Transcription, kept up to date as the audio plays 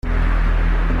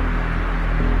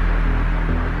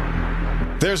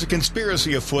There's a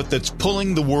conspiracy afoot that's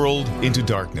pulling the world into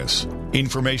darkness.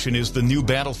 Information is the new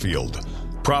battlefield.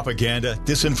 Propaganda,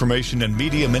 disinformation, and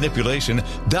media manipulation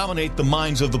dominate the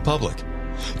minds of the public.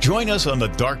 Join us on the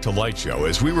Dark to Light show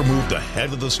as we remove the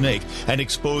head of the snake and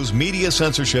expose media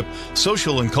censorship,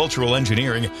 social and cultural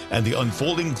engineering, and the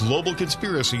unfolding global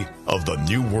conspiracy of the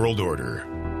New World Order.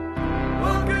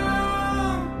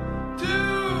 Welcome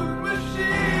to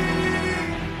Machine.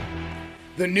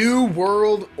 The New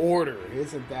World Order.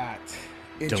 Isn't that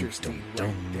interesting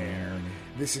right there?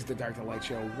 This is the Dark to Light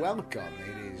show. Welcome.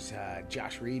 It is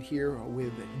Josh Reed here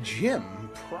with Jim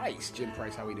Price. Jim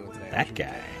Price, how are we doing today? That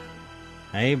guy.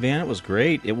 Hey, man, it was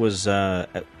great. It was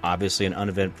obviously an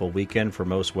uneventful weekend for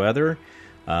most weather.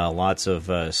 Lots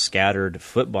of scattered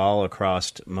football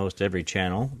across most every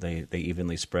channel. They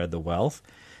evenly spread the wealth.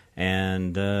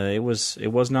 And it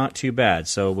was not too bad.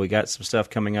 So we got some stuff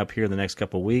coming up here in the next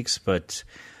couple of weeks. But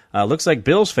looks like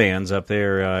Bills fans up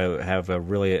there have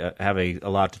a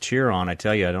lot to cheer on. I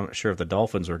tell you, I'm not sure if the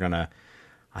Dolphins were going to...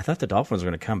 I thought the Dolphins were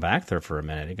going to come back there for a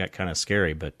minute. It got kind of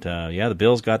scary. But, yeah, the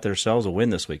Bills got themselves a win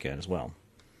this weekend as well.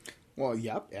 Well,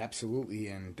 yep, absolutely.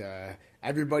 And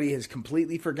everybody has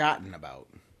completely forgotten about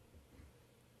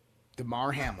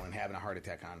Damar Hamlin having a heart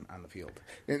attack on the field.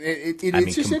 And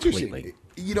it's just completely. Interesting.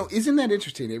 You know, isn't that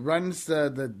interesting? It runs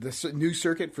the new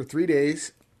circuit for 3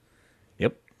 days.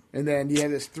 Yep. And then you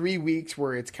have this 3 weeks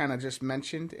where it's kind of just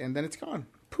mentioned, and then it's gone.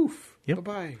 Poof. Yep.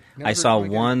 Bye-bye. I saw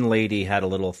one lady had a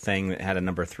little thing that had a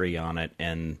number 3 on it,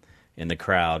 and in the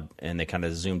crowd, and they kind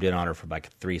of zoomed in on her for like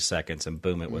 3 seconds, and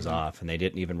boom, it was off. And they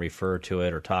didn't even refer to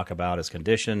it or talk about his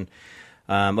condition.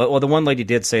 Well, the one lady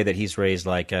did say that he's raised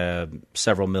like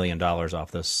several $1 million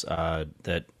off this,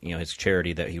 his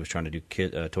charity that he was trying to do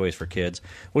toys for kids,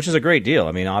 which is a great deal.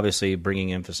 I mean, obviously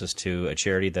bringing emphasis to a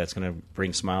charity that's going to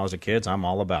bring smiles to kids, I'm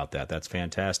all about that. That's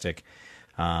fantastic.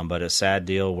 But a sad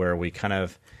deal where we kind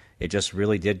of, it just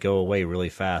really did go away really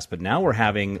fast. But now we're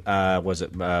having,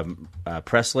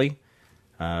 Presley,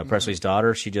 Presley's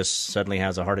daughter? She just suddenly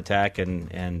has a heart attack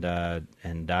and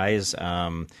dies.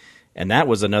 And that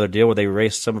was another deal where they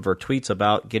erased some of her tweets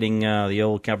about getting the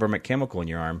old government chemical in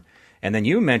your arm. And then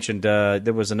you mentioned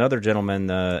there was another gentleman,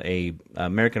 a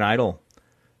American Idol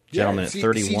gentleman at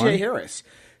 31. C.J. Harris.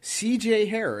 C.J.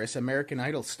 Harris, American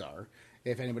Idol star,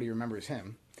 if anybody remembers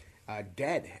him.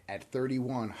 Dead at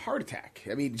 31, heart attack.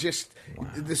 I mean, just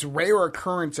this rare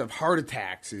occurrence of heart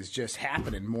attacks is just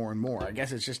happening more and more. I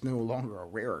guess it's just no longer a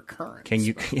rare occurrence. Can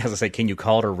you, as I say, can you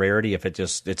call it a rarity if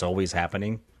it's always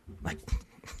happening? Like,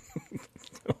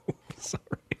 sorry,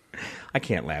 I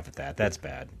can't laugh at that. That's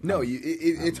bad. No,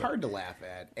 it's hard to laugh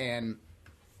at, and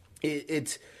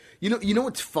it's you know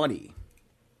what's funny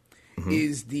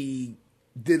is the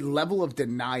level of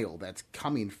denial that's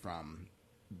coming from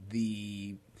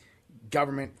the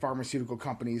government, pharmaceutical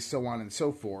companies, so on and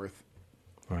so forth,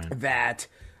 right, that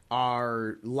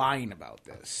are lying about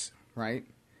this, right?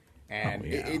 And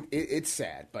it's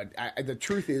sad, but the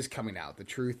truth is coming out. The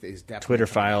truth is definitely Twitter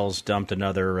Files dumped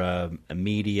another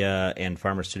media and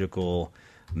pharmaceutical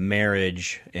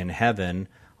marriage in heaven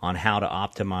on how to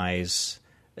optimize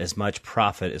as much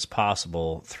profit as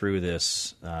possible through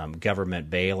this government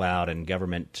bailout and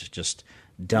government just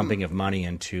dumping of money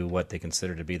into what they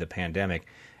consider to be the pandemic.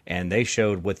 And they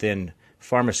showed within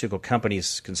pharmaceutical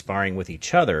companies conspiring with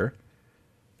each other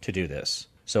to do this.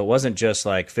 So it wasn't just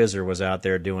like Pfizer was out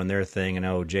there doing their thing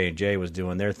and J&J was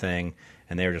doing their thing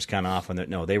and they were just kind of off on it.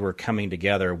 No, they were coming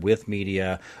together with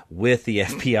media, with the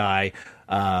FBI.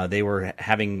 They were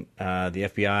having the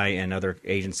FBI and other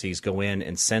agencies go in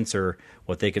and censor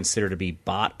what they consider to be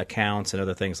bot accounts and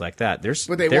other things like that. There's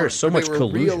so much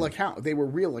collusion. They were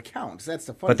real accounts. That's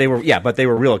the funny. But they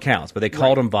were real accounts. But they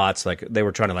called them bots. Like they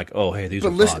were trying to hey, these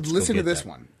are bots. Listen to this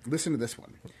one. Listen to this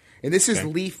one. And this is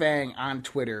Lee Fang on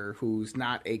Twitter, who's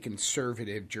not a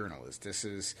conservative journalist. This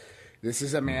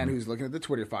is a man who's looking at the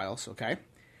Twitter files, okay? And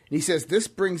he says, this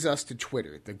brings us to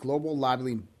Twitter. The global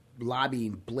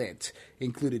lobbying blitz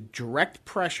included direct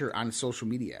pressure on social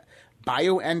media.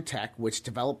 BioNTech, which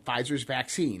developed Pfizer's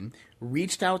vaccine,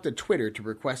 reached out to Twitter to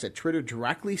request that Twitter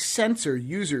directly censor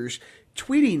users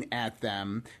tweeting at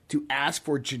them to ask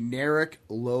for generic,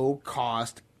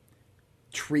 low-cost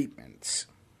treatments.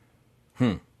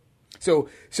 So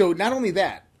not only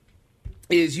that,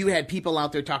 is you had people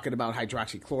out there talking about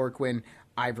hydroxychloroquine,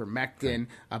 ivermectin,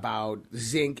 about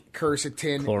zinc,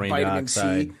 quercetin, vitamin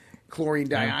C, chlorine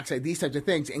dioxide, these types of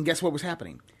things. And guess what was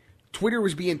happening? Twitter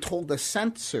was being told to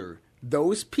censor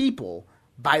those people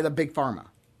by the big pharma.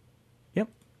 Yep.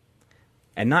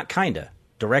 And not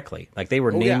directly. Like they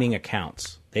were naming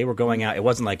accounts. They were going out. It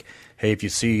wasn't like, hey, if you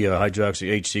see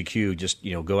hydroxy HCQ, just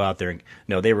go out there.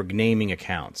 No, they were naming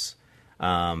accounts.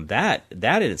 That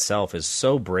in itself is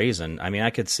so brazen. I mean, I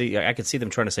could see them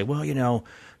trying to say, well,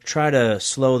 try to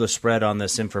slow the spread on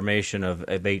this information of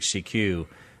HCQ.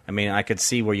 I mean, I could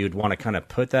see where you'd want to kind of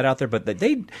put that out there, but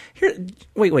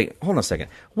wait, hold on a second.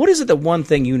 What is it the one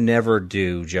thing you never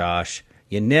do, Josh?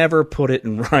 You never put it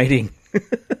in writing.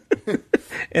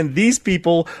 And these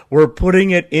people were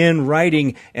putting it in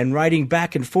writing and writing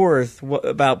back and forth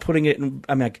about putting it in.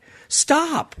 I'm like,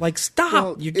 stop. Well,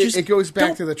 it goes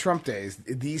back to the Trump days.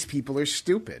 These people are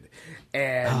stupid.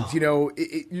 And,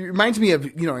 it reminds me of,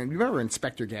 you remember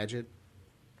Inspector Gadget?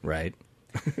 Right.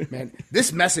 Man,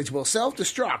 this message will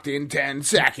self-destruct in 10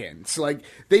 seconds. Like,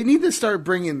 they need to start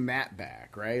bringing that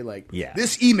back, right? Like,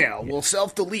 this email will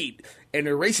self-delete and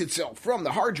erase itself from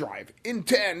the hard drive in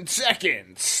 10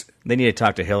 seconds. They need to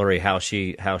talk to Hillary. How do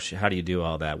you do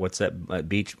all that? What's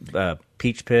that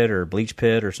peach pit or bleach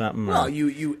pit or something? Well,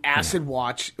 you acid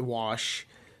wash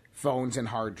phones and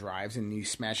hard drives, and you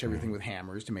smash everything with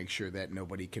hammers to make sure that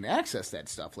nobody can access that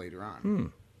stuff later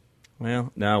on.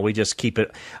 Well, no, we just keep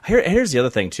it. Here's the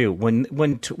other thing too.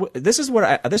 This is where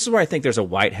I think there's a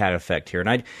white hat effect here,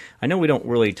 and I know we don't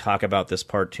really talk about this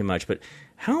part too much, but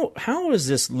how is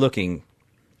this looking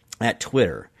at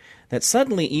Twitter? That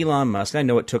suddenly Elon Musk, I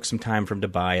know it took some time for him to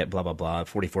buy it, blah blah blah,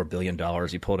 $44 billion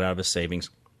he pulled out of his savings.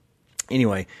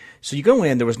 Anyway, so you go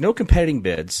in. There was no competing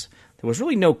bids. There was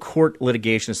really no court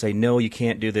litigation to say, no, you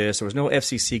can't do this. There was no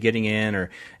FCC getting in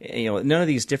or, none of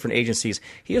these different agencies.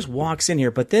 He just walks in here.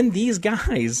 But then these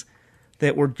guys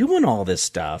that were doing all this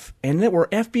stuff and that were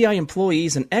FBI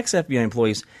employees and ex-FBI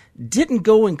employees didn't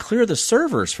go and clear the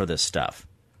servers for this stuff.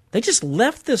 They just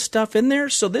left this stuff in there.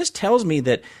 So this tells me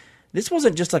that this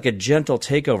wasn't just like a gentle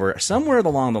takeover. Somewhere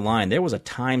along the line, there was a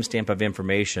timestamp of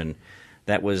information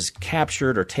that was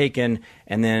captured or taken,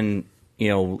 and then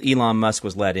Elon Musk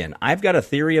was let in. I've got a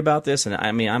theory about this, and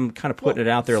I mean, I'm kind of putting it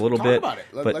out there a little bit. Talk about it.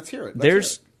 But let's hear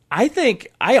it.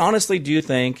 I honestly do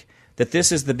think that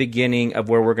this is the beginning of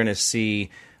where we're going to see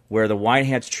where the White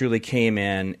Hats truly came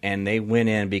in, and they went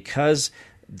in because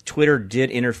Twitter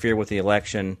did interfere with the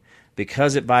election,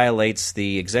 because it violates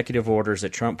the executive orders that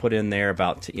Trump put in there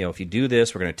about, if you do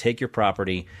this, we're going to take your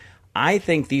property. I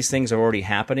think these things are already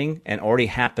happening and already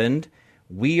happened.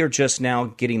 We are just now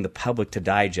getting the public to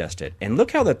digest it. And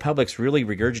look how the public's really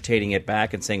regurgitating it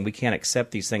back and saying we can't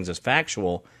accept these things as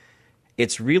factual.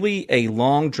 It's really a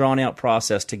long, drawn-out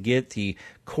process to get the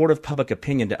court of public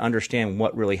opinion to understand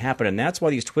what really happened. And that's why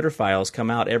these Twitter files come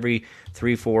out every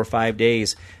 3, 4, 5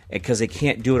 days, because they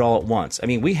can't do it all at once. I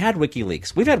mean, we had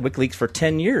WikiLeaks. We've had WikiLeaks for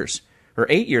 10 years. Or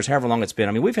 8 years, however long it's been.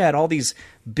 I mean, we've had all these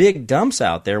big dumps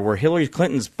out there where Hillary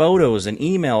Clinton's photos and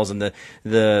emails and the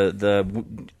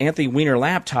Anthony Weiner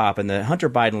laptop and the Hunter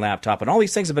Biden laptop and all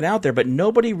these things have been out there, but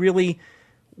nobody really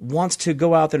wants to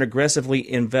go out there and aggressively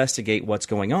investigate what's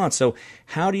going on. So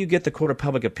how do you get the court of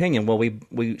public opinion? Well,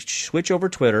 we switch over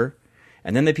Twitter,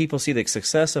 and then the people see the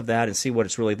success of that and see what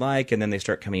it's really like, and then they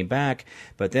start coming back.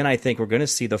 But then I think we're going to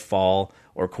see the fall,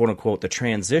 or quote-unquote the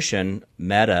transition,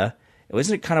 Meta.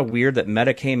 Isn't it kind of weird that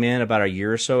Meta came in about a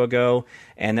year or so ago,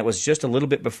 and that was just a little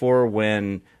bit before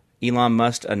when Elon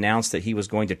Musk announced that he was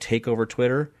going to take over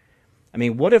Twitter? I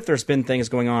mean, what if there's been things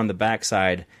going on the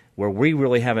backside where we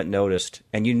really haven't noticed,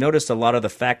 and you noticed a lot of the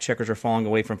fact checkers are falling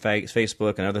away from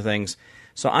Facebook and other things?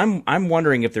 So I'm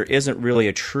wondering if there isn't really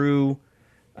a true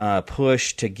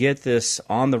push to get this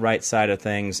on the right side of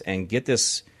things and get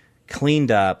this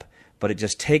cleaned up, but it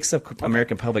just takes the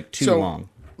American public too long.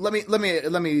 Let me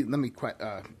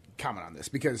comment on this,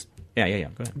 because Go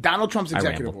ahead. Donald Trump's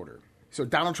executive order. So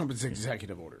Donald Trump's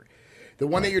executive order. The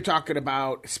one that you're talking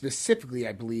about specifically,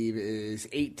 I believe, is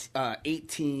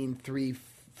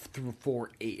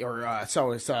 18348, or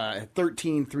so it's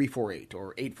 13348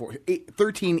 or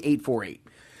 13848.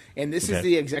 And this is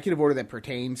the executive order that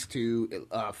pertains to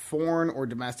foreign or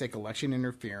domestic election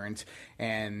interference,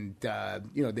 and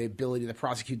the ability to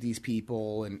prosecute these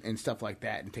people and stuff like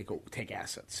that, and take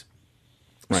assets.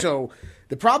 Right. So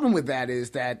the problem with that is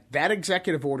that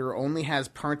executive order only has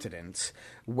pertinence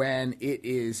when it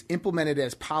is implemented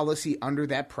as policy under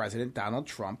that president, Donald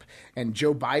Trump, and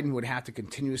Joe Biden would have to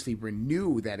continuously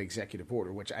renew that executive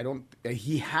order, which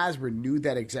he has renewed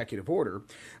that executive order,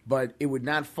 but it would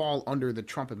not fall under the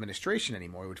Trump administration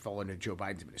anymore. It would fall under Joe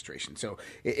Biden's administration. So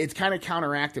it's kind of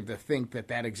counteractive to think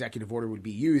that executive order would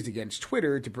be used against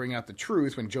Twitter to bring out the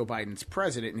truth when Joe Biden's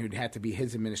president, and it would have to be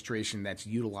his administration that's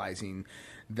utilizing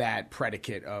that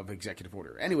predicate of executive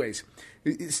order. Anyways,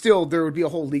 still, there would be a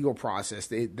whole legal process.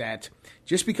 that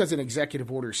just because an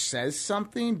executive order says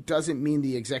something doesn't mean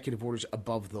the executive order is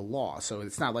above the law. So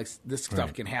it's not like this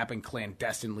stuff can happen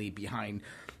clandestinely behind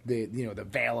the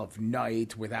veil of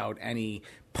night without any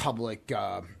public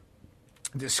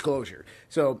disclosure.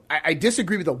 So I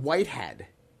disagree with the white hat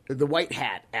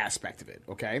aspect of it,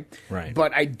 okay? Right.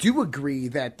 But I do agree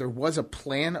that there was a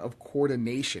plan of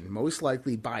coordination, most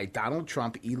likely by Donald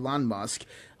Trump, Elon Musk,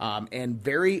 and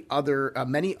many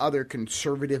other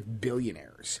conservative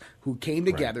billionaires who came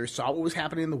together, saw what was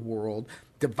happening in the world,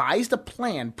 devised a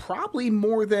plan probably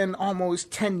more than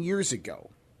almost 10 years ago,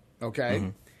 okay? Mm-hmm.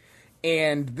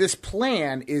 And this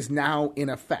plan is now in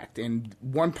effect. And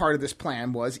one part of this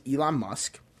plan was Elon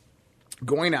Musk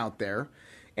going out there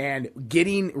and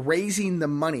raising the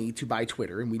money to buy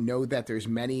Twitter. And we know that there's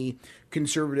many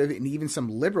conservative and even some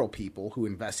liberal people who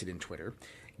invested in Twitter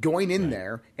going in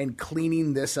there and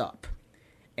cleaning this up.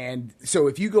 And so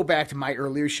if you go back to my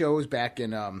earlier shows back in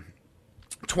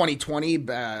 2020,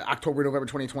 October, November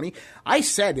 2020, I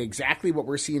said exactly what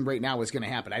we're seeing right now was going to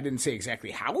happen. I didn't say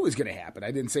exactly how it was going to happen. I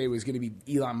didn't say it was going to be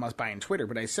Elon Musk buying Twitter,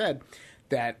 but I said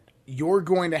that you're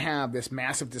going to have this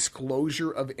massive disclosure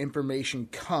of information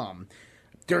come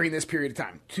during this period of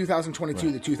time,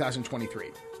 2022 to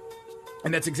 2023.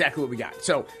 And that's exactly what we got.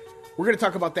 So we're going to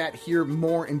talk about that here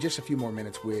more in just a few more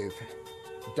minutes with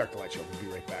Dark to Light Show. We'll be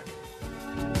right back.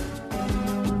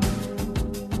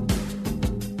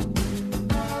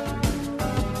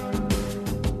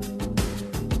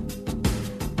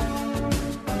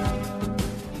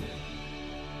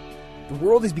 The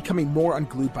world is becoming more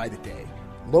unglued by the day.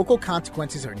 Local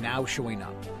consequences are now showing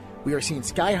up. We are seeing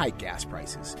sky-high gas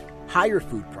prices, higher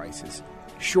food prices,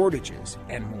 shortages,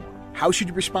 and more. How should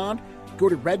you respond? Go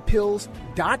to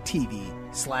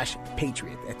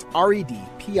redpills.tv/patriot. That's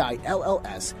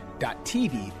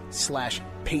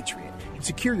redpills.tv/patriot. And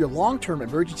secure your long-term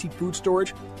emergency food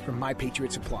storage from My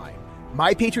Patriot Supply.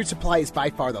 My Patriot Supply is by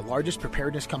far the largest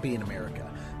preparedness company in America.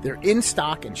 They're in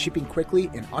stock and shipping quickly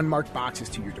in unmarked boxes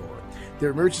to your door.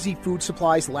 Their emergency food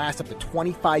supplies last up to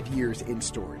 25 years in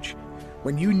storage.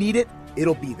 When you need it,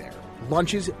 it'll be there.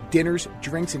 Lunches, dinners,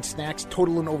 drinks, and snacks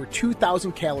totaling over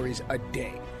 2,000 calories a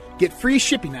day. Get free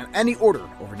shipping on any order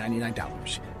over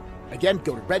 $99. Again,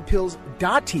 go to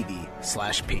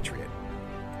redpills.tv/patriot.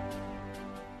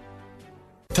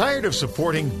 Tired of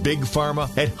supporting Big Pharma?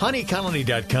 At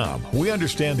honeycolony.com, we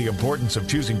understand the importance of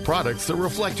choosing products that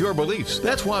reflect your beliefs.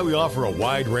 That's why we offer a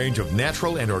wide range of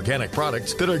natural and organic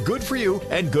products that are good for you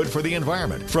and good for the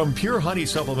environment. From pure honey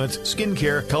supplements,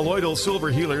 skincare, colloidal silver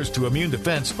healers to immune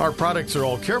defense, our products are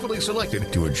all carefully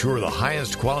selected to ensure the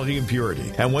highest quality and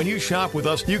purity. And when you shop with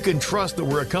us, you can trust that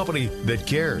we're a company that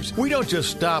cares. We don't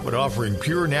just stop at offering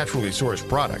pure, naturally sourced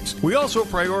products. We also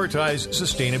prioritize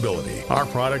sustainability. Our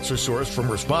products are sourced from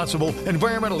responsible,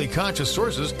 environmentally conscious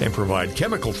sources and provide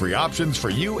chemical-free options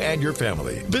for you and your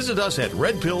family. Visit us at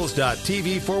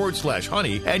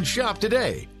redpills.tv/honey and shop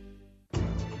today.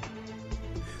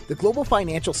 The global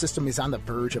financial system is on the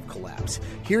verge of collapse.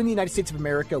 Here in the United States of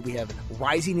America, we have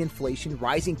rising inflation,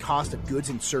 rising cost of goods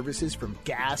and services from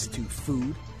gas to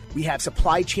food. We have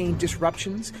supply chain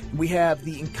disruptions. We have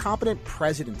the incompetent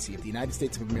presidency of the United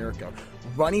States of America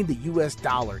running the U.S.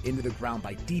 dollar into the ground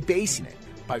by debasing it,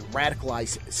 by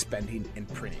radicalized spending and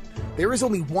printing. There is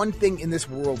only one thing in this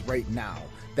world right now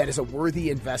that is a worthy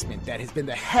investment that has been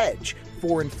the hedge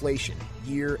for inflation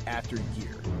year after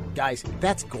year. Guys,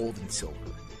 that's gold and silver.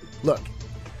 Look,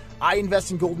 I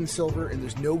invest in gold and silver, and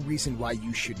there's no reason why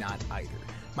you should not either.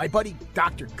 My buddy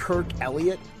Dr. Kirk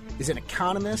Elliott is an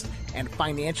economist and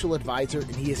financial advisor,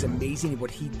 and he is amazing at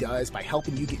what he does by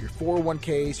helping you get your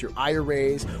 401ks, your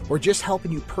IRAs, or just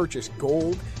helping you purchase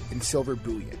gold and silver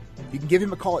bullion. You can give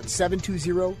him a call at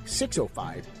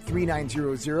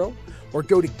 720-605-3900 or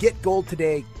go to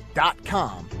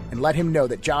getgoldtoday.com and let him know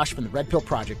that Josh from the Red Pill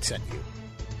Project sent you.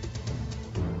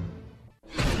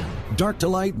 Dark to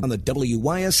Light on the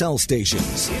WYSL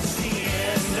stations. It's the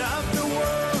end of the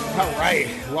world. All right.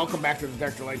 Welcome back to the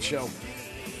Dark to Light show.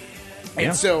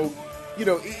 And so, you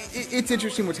know, it's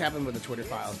interesting what's happened with the Twitter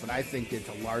files, but I think it's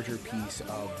a larger piece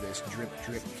of this drip,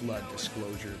 flood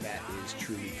disclosure that is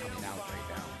truly coming out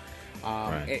right now.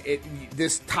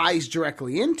 This ties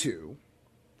directly into,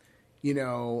 you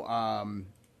know,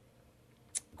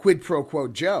 Quid Pro Quo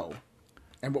Joe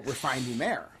and what we're finding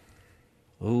there.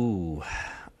 Ooh,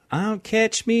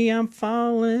 catch me, I'm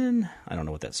falling. I don't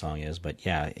know what that song is, but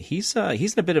yeah, he's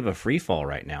in a bit of a free fall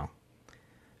right now.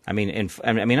 I mean, not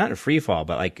in a free fall,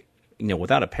 but like, you know,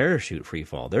 without a parachute free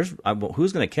fall.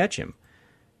 Who's going to catch him?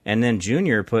 And then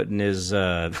Junior putting his,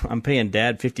 I'm paying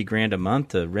Dad $50,000 a month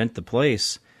to rent the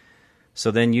place. So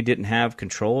then you didn't have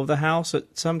control of the house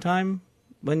at some time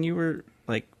when you were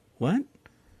like, what?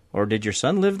 Or did your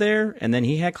son live there and then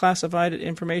he had classified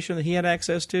information that he had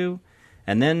access to?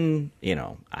 And then,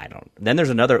 I don't. Then there's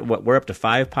another, we're up to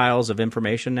 5 piles of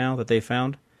information now that they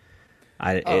found.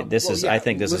 I think this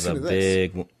is a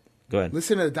big, go ahead.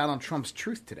 Listen to Donald Trump's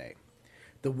truth today.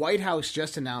 The White House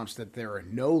just announced that there are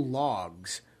no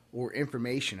logs or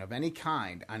information of any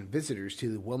kind on visitors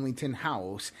to the Wilmington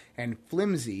house and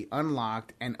flimsy,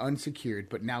 unlocked, and unsecured,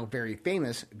 but now very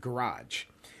famous garage.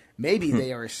 Maybe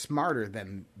they are smarter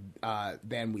than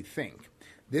we think.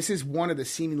 This is one of the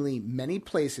seemingly many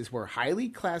places where highly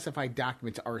classified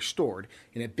documents are stored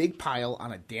in a big pile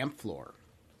on a damp floor.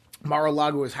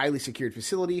 Mar-a-Lago is a highly secured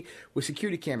facility with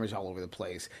security cameras all over the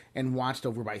place and watched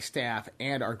over by staff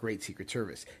and our great Secret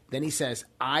Service. Then he says,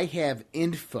 I have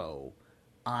info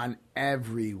on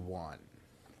everyone.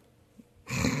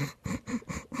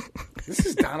 This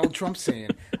is Donald Trump saying,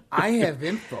 I have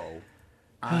info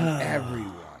on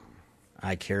everyone.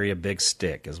 I carry a big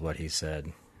stick, is what he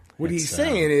said. What he's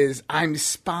saying is, I'm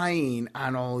spying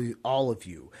on all of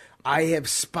you. I have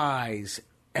spies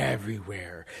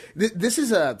everywhere. This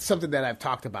is something that I've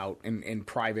talked about in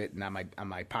private and on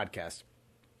my podcast.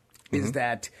 Is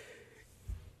that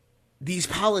these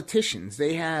politicians,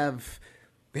 they have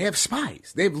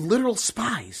spies. They have literal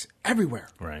spies everywhere.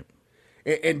 Right.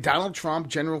 And Donald Trump,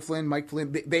 General Flynn, Mike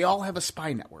Flynn, they all have a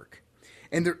spy network.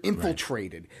 And they're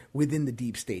infiltrated within the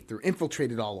deep state. They're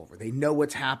infiltrated all over. They know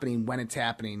what's happening, when it's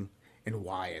happening, and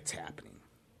why it's happening.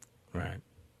 Right.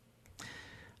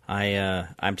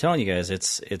 I'm telling you guys,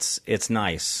 it's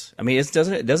nice. I mean,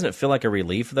 doesn't it feel like a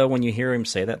relief though when you hear him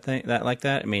say that like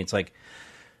that? I mean, it's like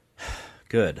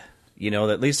good.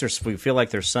 At least we feel like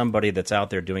there's somebody that's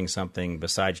out there doing something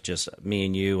besides just me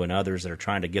and you and others that are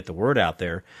trying to get the word out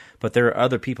there. But there are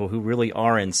other people who really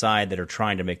are inside that are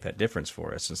trying to make that difference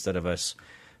for us instead of us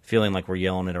feeling like we're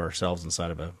yelling at ourselves inside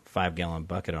of a 5-gallon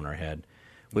bucket on our head.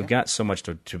 We've got so much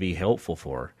to be helpful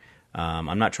for.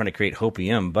 I'm not trying to create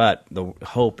hopium, but the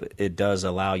hope, it does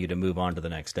allow you to move on to the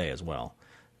next day as well,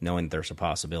 knowing that there's a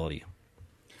possibility.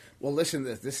 Well, listen to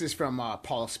this. This is from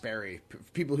Paul Sperry. For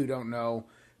people who don't know,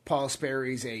 Paul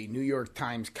Sperry's a New York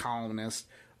Times columnist,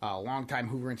 longtime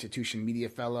Hoover Institution media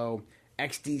fellow,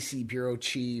 ex-DC bureau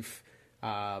chief.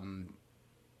 You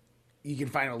can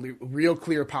find a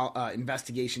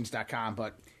realclearinvestigations.com,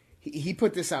 but he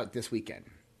put this out this weekend.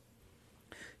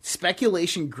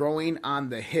 Speculation growing on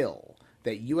the Hill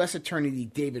that U.S. Attorney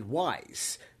David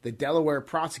Weiss, the Delaware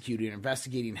prosecutor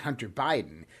investigating Hunter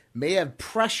Biden, may have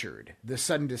pressured the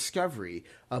sudden discovery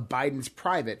of Biden's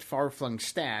private, far-flung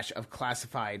stash of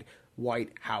classified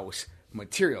White House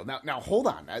material. Now hold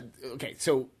on. Okay,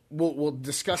 so we'll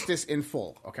discuss this in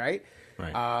full. Okay,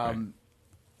 right.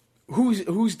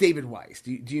 Who's David Weiss?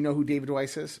 Do you know who David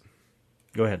Weiss is?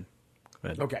 Go ahead.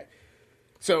 Okay,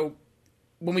 so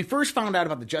when we first found out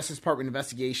about the Justice Department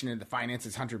investigation into the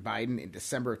finances of Hunter Biden in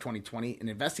December of 2020, an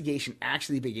investigation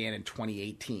actually began in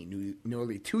 2018,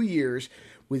 nearly 2 years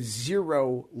with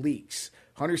 0 leaks.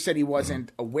 Hunter said he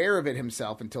wasn't aware of it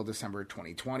himself until December of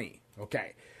 2020.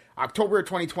 Okay. October of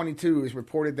 2022 is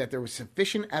reported that there was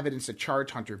sufficient evidence to charge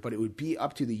Hunter, but it would be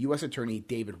up to the U.S. Attorney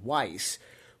David Weiss,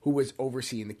 who was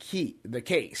overseeing the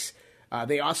case.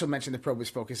 They also mentioned the probe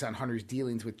was focused on Hunter's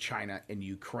dealings with China and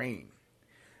Ukraine.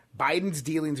 Biden's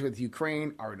dealings with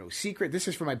Ukraine are no secret. This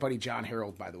is from my buddy John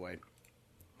Harold, by the way.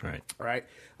 Right. All right.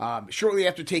 Shortly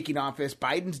after taking office,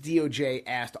 Biden's DOJ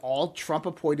asked all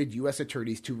Trump-appointed U.S.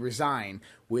 attorneys to resign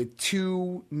with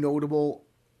 2 notable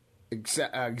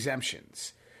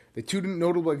exemptions. The 2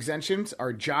 notable exemptions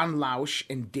are John Lausch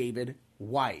and David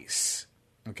Weiss.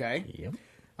 Okay?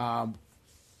 Yep.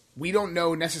 We don't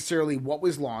know necessarily what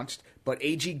was launched, but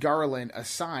AG Garland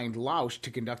assigned Lausch to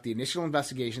conduct the initial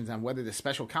investigations on whether the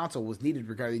special counsel was needed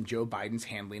regarding Joe Biden's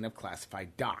handling of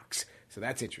classified docs. So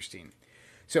that's interesting.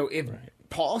 So if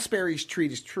Paul Sperry's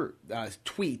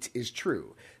tweet is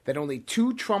true, that only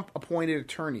 2 Trump-appointed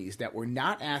attorneys that were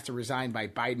not asked to resign by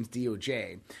Biden's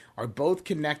DOJ are both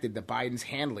connected to Biden's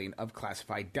handling of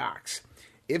classified docs.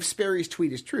 If Sperry's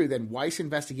tweet is true, then Weiss'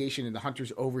 investigation into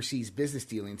Hunter's overseas business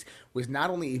dealings was not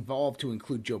only evolved to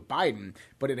include Joe Biden,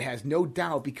 but it has no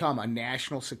doubt become a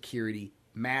national security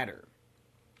matter.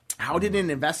 How did an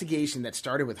investigation that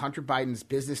started with Hunter Biden's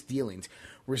business dealings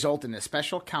result in a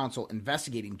special counsel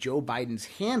investigating Joe Biden's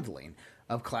handling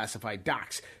of classified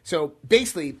docs? So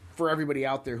basically, for everybody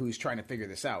out there who's trying to figure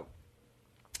this out,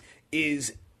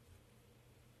 is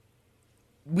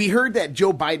we heard that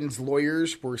Joe Biden's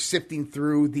lawyers were sifting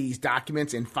through these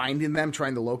documents and finding them,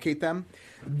 trying to locate them.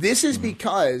 This is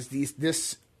because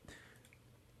this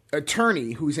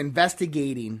attorney who's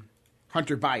investigating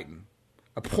Hunter Biden,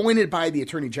 appointed by the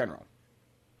Attorney General,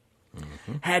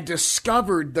 had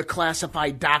discovered the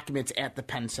classified documents at the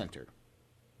Penn Center.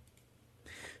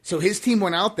 So his team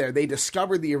went out there. They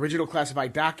discovered the original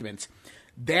classified documents.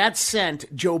 That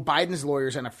sent Joe Biden's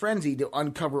lawyers on a frenzy to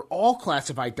uncover all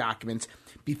classified documents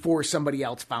before somebody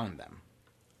else found them.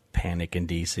 Panic in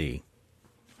D.C.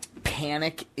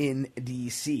 Panic in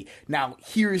D.C. Now,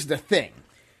 here's the thing.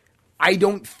 I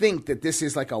don't think that this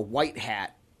is like a white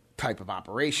hat type of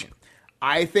operation.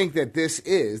 I think that this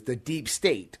is the deep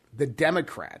state, the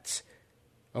Democrats,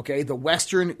 okay, the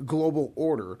Western global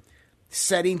order,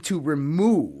 setting to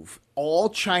remove all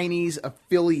Chinese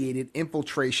affiliated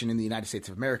infiltration in the United States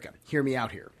of America. Hear me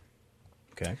out here.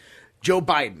 Okay. Joe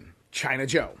Biden, China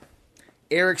Joe.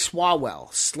 Eric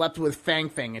Swalwell slept with Fang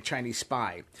Fang, a Chinese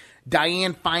spy.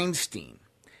 Dianne Feinstein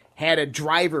had a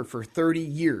driver for 30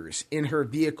 years in her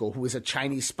vehicle who was a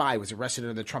Chinese spy, was arrested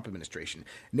under the Trump administration.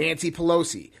 Nancy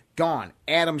Pelosi, gone.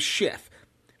 Adam Schiff,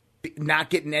 not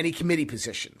getting any committee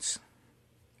positions.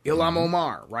 Ilham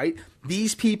Omar, right?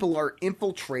 These people are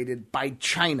infiltrated by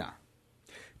China.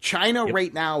 China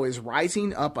right now is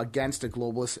rising up against a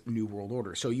globalist New World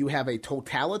Order. So you have a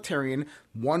totalitarian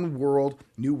one world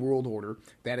New World Order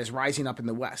that is rising up in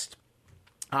the West.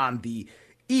 On the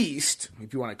East,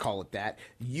 if you want to call it that,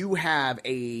 you have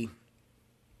a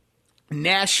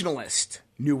nationalist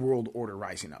New World Order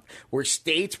rising up, where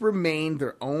states remain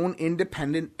their own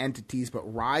independent entities but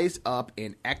rise up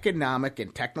in economic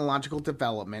and technological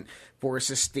development for a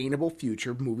sustainable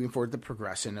future moving forward the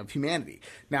progression of humanity.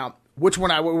 Now, which one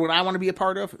would I want to be a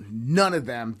part of? None of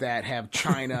them that have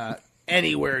China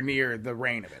anywhere near the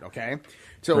reign of it, okay?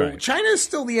 So right. China is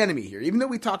still the enemy here. Even though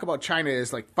we talk about China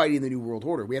as like fighting the New World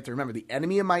Order, we have to remember the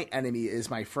enemy of my enemy is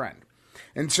my friend.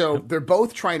 And so they're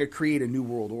both trying to create a New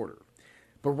World Order.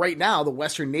 But right now, the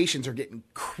Western nations are getting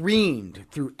creamed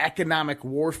through economic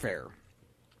warfare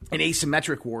and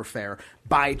asymmetric warfare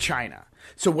by China.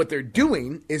 So what they're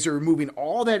doing is they're removing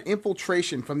all that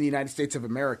infiltration from the United States of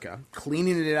America,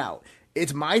 cleaning it out.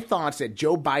 It's my thoughts that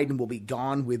Joe Biden will be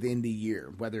gone within the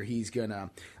year, whether he's going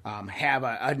to have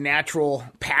a natural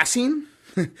passing,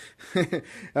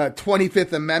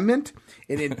 25th Amendment,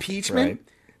 an impeachment, right.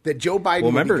 That Joe Biden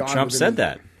will be gone. Well, remember, Trump said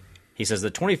that. He says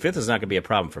the 25th is not going to be a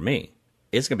problem for me.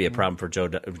 It's going to be a problem for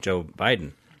Joe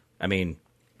Biden. I mean,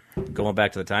 going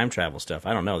back to the time travel stuff,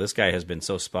 I don't know. This guy has been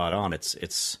so spot on.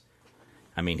 It's.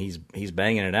 I mean, he's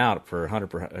banging it out for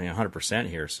 100%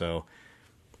 here. So,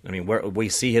 I mean, we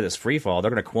see this free fall.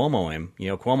 They're going to Cuomo him. You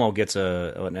know, Cuomo gets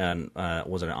an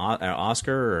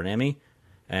Oscar or an Emmy,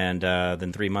 and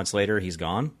then 3 months later he's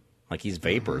gone. Like he's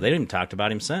vapor. They didn't even talk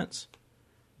about him since.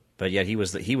 But yet he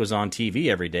was on TV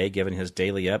every day giving his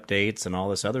daily updates and all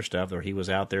this other stuff. Where he was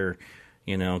out there.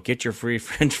 You know, get your free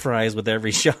French fries with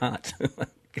every shot.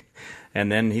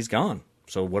 And then he's gone.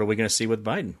 So what are we going to see with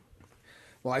Biden?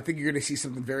 Well, I think you're going to see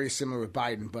something very similar with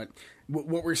Biden. But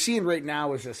what we're seeing right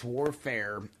now is this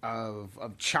warfare of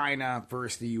China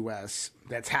versus the U.S.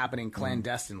 that's happening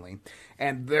clandestinely.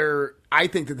 And I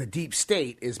think that the deep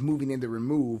state is moving in to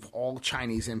remove all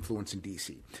Chinese influence in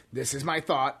D.C. This is my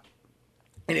thought.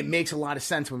 And it makes a lot of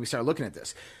sense when we start looking at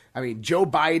this. I mean, Joe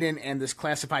Biden and this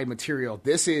classified material,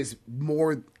 this is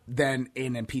more than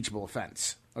an impeachable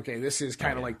offense. Okay, this is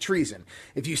kind of like treason.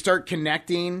 If you start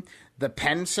connecting the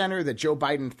Penn Center, the Joe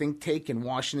Biden think tank in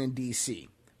Washington, D.C.,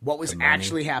 what was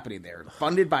actually happening there?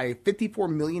 Funded by $54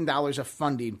 million of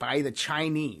funding by the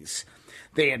Chinese.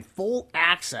 They had full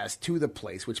access to the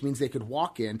place, which means they could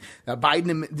walk in.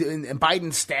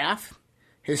 Biden's staff,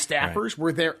 his staffers,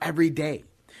 were there every day.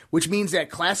 Which means that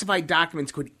classified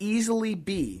documents could easily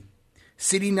be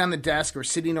sitting on the desk or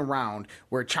sitting around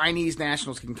where Chinese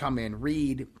nationals can come in,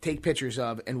 read, take pictures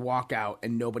of, and walk out,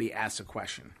 and nobody asks a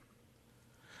question.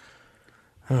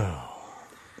 Oh.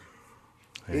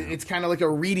 Yeah. It's kind of like a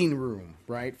reading room,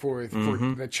 right, for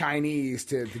the Chinese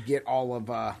to get all of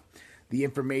the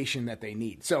information that they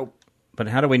need. So, but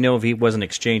how do we know if he wasn't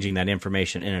exchanging that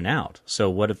information in and out? So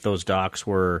what if those docs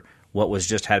were what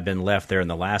had been left there in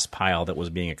the last pile that was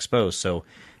being exposed? So,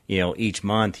 you know, each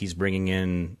month he's bringing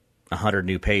in 100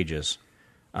 new pages.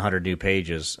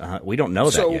 We don't know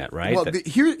that yet, right? Well,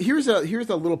 here's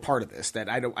a little part of this that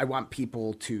I want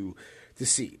people to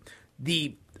see.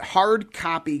 The hard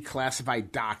copy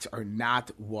classified docs are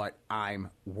not what I'm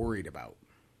worried about.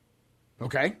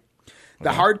 Okay?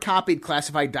 The hard copied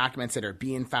classified documents that are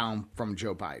being found from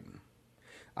Joe Biden.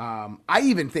 I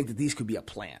even think that these could be a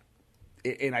plant.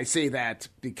 And I say that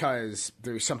because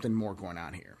there's something more going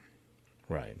on here.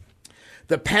 Right.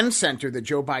 The Penn Center, the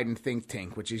Joe Biden think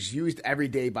tank, which is used every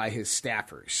day by his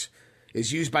staffers,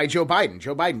 is used by Joe Biden.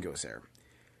 Joe Biden goes there.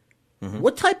 Mm-hmm.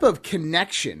 What type of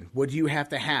connection would you have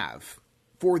to have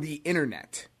for the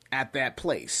internet at that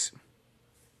place.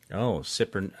 Oh,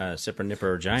 Sipper,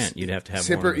 Nipper, Giant. You'd have to have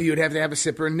Sipper. one. You'd have to have a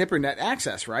Sipper and Nipper net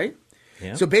access, right?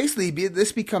 Yeah. So basically,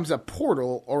 this becomes a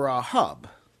portal or a hub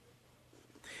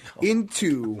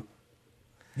into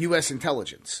U.S.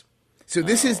 intelligence. So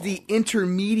this is the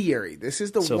intermediary. This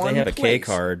is the So one if they have a place. K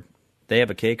card. They have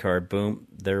a K card. Boom.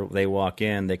 They walk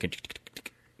in. They can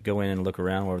go in and look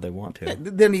around wherever they want to.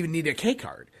 They don't even need a K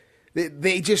card.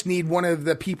 They just need one of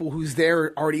the people who's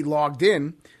there already logged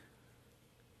in.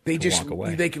 They just walk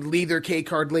away. They could leave their K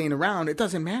card laying around. It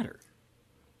doesn't matter.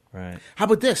 Right. How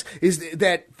about this? Is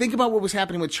that think about what was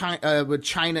happening with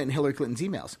China and Hillary Clinton's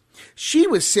emails. She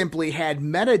was simply had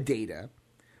metadata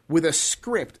with a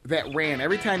script that ran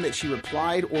every time that she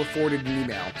replied or forwarded an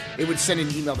email. It would send an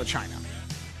email to China.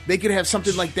 They could have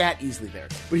something like that easily there.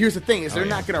 But here's the thing: is they're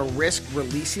not going to risk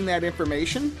releasing that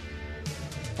information,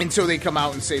 and so they come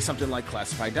out and say something like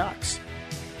classified docs.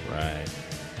 Right.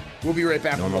 We'll be right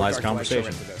back. Normalize With Dark Light Show conversation.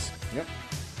 after this. Yep.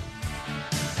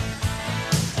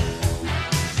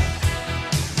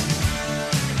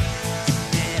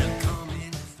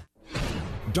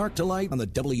 Dark to Light on the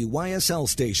WYSL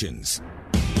stations.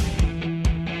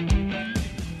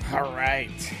 All right,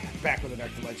 back with the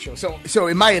Dark to Light Show. So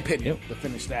in my opinion, Yep. to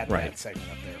finish that Right. segment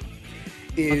up there,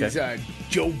 is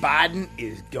Joe Biden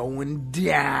is going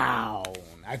down.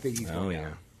 I think he's going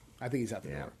down. I think he's out the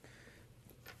door.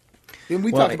 And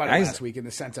we talked about it last week in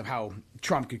the sense of how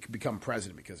Trump could become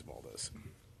president because of all this.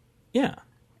 Yeah.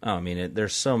 Oh, I mean,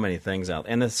 there's so many things out.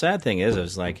 And the sad thing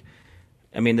is like,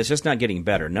 I mean, it's just not getting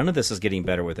better. None of this is getting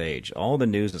better with age. All the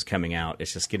news that's coming out,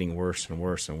 it's just getting worse and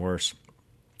worse and worse.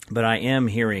 But I am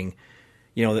hearing,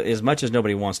 as much as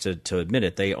nobody wants to admit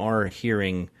it, they are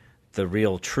hearing the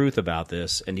real truth about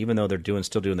this. And even though they're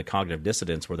still doing the cognitive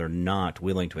dissonance where they're not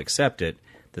willing to accept it,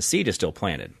 the seed is still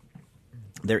planted.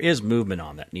 There is movement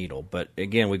on that needle. But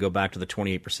again, we go back to the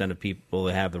 28% of people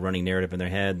that have the running narrative in their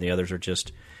head, and the others are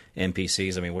just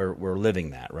NPCs. I mean, we're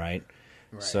living that, right?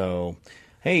 So,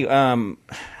 hey,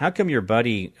 how come your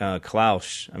buddy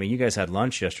Klaus, I mean, you guys had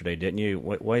lunch yesterday, didn't you?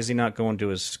 Why is he not going to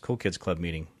his Cool Kids Club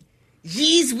meeting?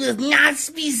 He will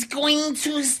not be going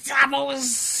to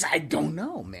Davos. I don't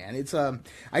know, man. It's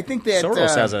I think that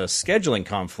Soros has a scheduling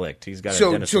conflict. He's got a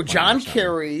dentist so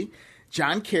appointment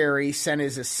John Kerry sent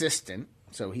his assistant.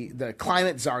 So the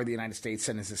climate czar of the United States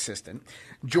sent his assistant.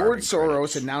 George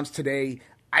Soros announced today,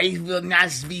 I will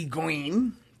not be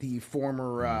going. The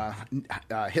former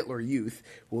Hitler Youth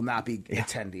will not be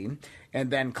attending.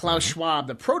 And then Klaus Schwab,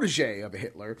 the protege of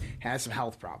Hitler, has some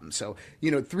health problems. So,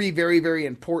 three very, very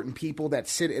important people that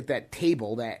sit at that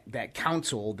table, that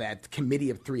council, that committee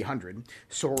of 300,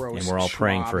 Soros, And we're all Schwab,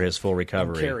 praying for his full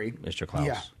recovery, Kerry, Mr.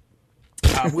 Klaus.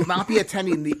 will not be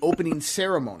attending the opening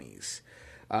ceremonies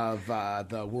of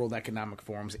the World Economic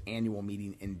Forum's annual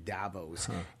meeting in Davos.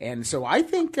 And so I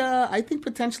think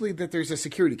potentially that there's a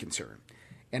security concern.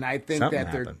 And I think Something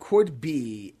that there happened. could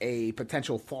be a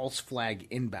potential false flag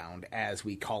inbound, as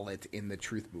we call it in the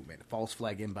truth movement. False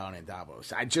flag inbound in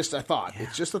Davos. It's just a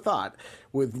thought.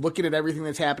 With looking at everything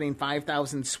that's happening,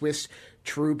 5,000 Swiss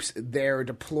troops there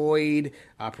deployed,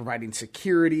 providing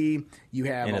security. You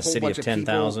have In a a whole city bunch of of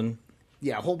people. 10,000.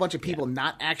 Yeah, a whole bunch of people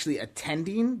not actually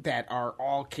attending that are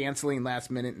all canceling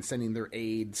last minute and sending their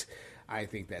aides. I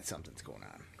think that something's going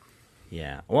on.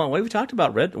 Yeah. Well, we've talked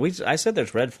about I said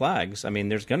there's red flags. I mean,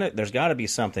 there's got to be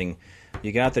something.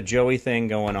 You got the Joey thing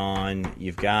going on.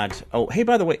 You've got. Oh, hey,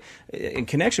 by the way, in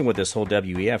connection with this whole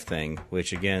WEF thing,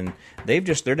 which again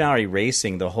they're now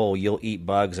erasing the whole "you'll eat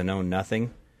bugs and own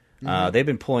nothing." They've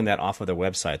been pulling that off of their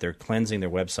website. They're cleansing their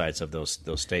websites of those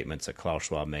statements that Klaus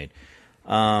Schwab made.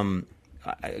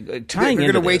 Tying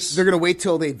into this, They're going to wait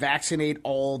till they vaccinate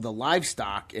all the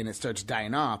livestock and it starts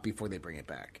dying off before they bring it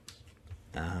back.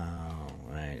 Oh,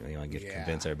 right.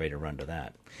 Convince everybody to run to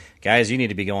that. Guys, you need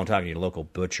to be going talking to your local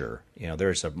butcher.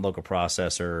 There's a local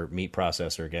processor, meat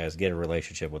processor, guys. Get a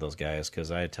relationship with those guys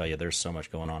because I tell you, there's so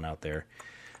much going on out there.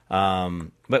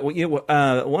 But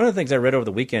one of the things I read over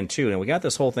the weekend, too, and we got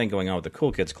this whole thing going on with the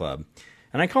Cool Kids Club.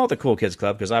 And I call it the Cool Kids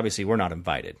Club because obviously we're not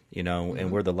invited,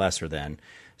 and we're the lesser than.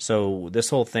 So this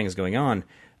whole thing is going on.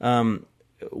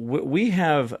 We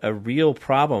have a real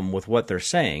problem with what they're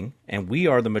saying, and we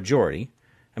are the majority.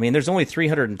 I mean, there's only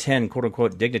 310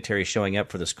 quote-unquote dignitaries showing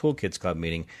up for this Cool Kids Club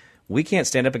meeting. We can't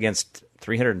stand up against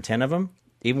 310 of them.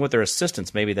 Even with their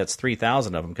assistants, maybe that's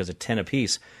 3,000 of them because of 10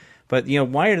 apiece. But,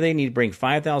 why do they need to bring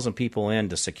 5,000 people in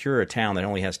to secure a town that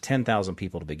only has 10,000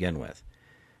 people to begin with?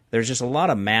 There's just a lot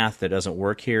of math that doesn't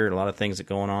work here, a lot of things that are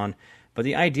going on. But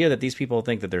the idea that these people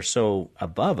think that they're so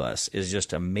above us is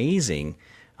just amazing.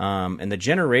 And the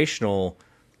generational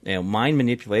mind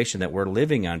manipulation that we're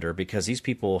living under, because these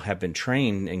people have been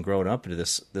trained and grown up into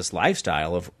this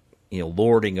lifestyle of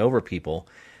lording over people.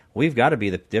 We've got to be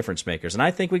the difference makers, and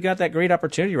I think we got that great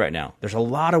opportunity right now. There's a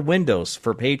lot of windows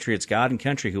for patriots, God and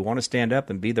country, who want to stand up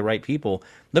and be the right people.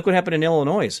 Look what happened in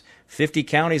Illinois. 50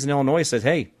 counties in Illinois said,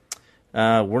 "Hey,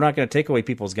 we're not going to take away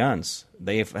people's guns.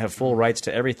 They have full rights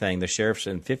to everything." The sheriffs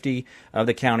in 50 of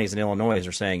the counties in Illinois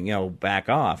are saying, back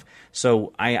off.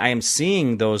 So I am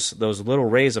seeing those little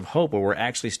rays of hope where we're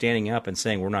actually standing up and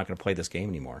saying we're not going to play this game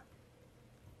anymore.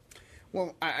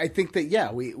 Well, I think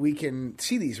that, we can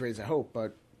see these rays of hope,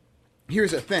 but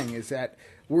here's the thing, is that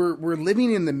we're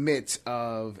living in the midst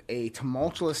of a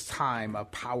tumultuous time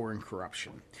of power and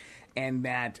corruption, and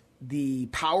that the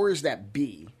powers that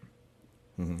be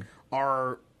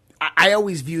are, I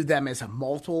always view them as a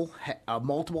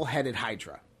multiple-headed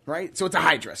hydra, right? So it's a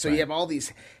hydra. So you have all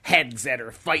these heads that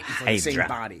are fighting for the same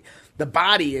body. The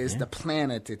body is the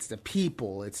planet, it's the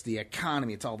people, it's the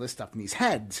economy, it's all this stuff. And these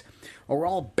heads are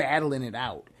all battling it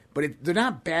out. But they're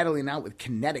not battling out with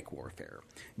kinetic warfare.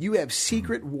 You have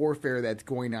secret warfare that's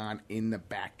going on in the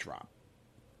backdrop.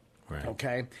 Right.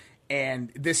 Okay?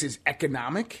 And this is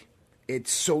economic, it's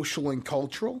social and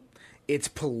cultural, it's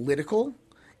political,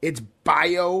 it's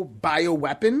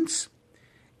bioweapons.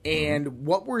 And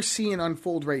what we're seeing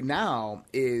unfold right now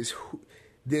is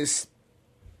this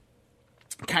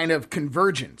kind of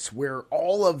convergence where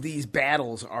all of these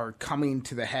battles are coming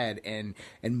to the head and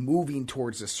moving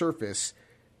towards the surface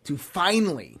to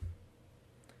finally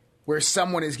where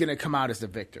someone is going to come out as the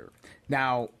victor.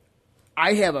 Now,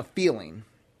 I have a feeling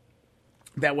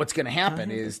that what's going to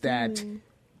happen is that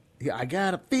I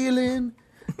got a feeling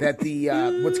that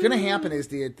what's going to happen is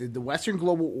the Western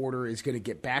global order is going to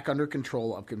get back under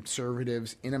control of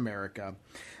conservatives in America,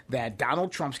 that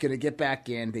Donald Trump's going to get back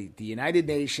in, the United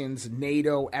Nations,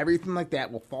 NATO, everything like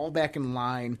that will fall back in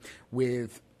line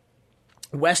with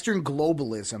Western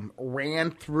globalism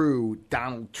ran through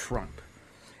Donald Trump.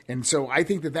 And so I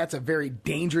think that that's a very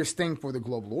dangerous thing for the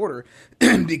global order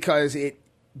because it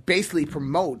basically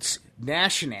promotes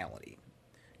nationalism,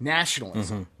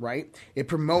 right? It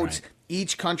promotes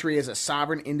each country as a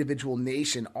sovereign individual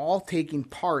nation, all taking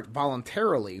part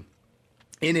voluntarily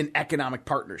in an economic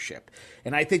partnership.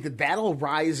 And I think that that'll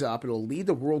rise up. It'll lead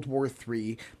to World War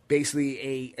III,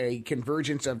 basically a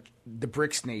convergence of the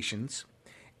BRICS nations,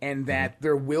 and that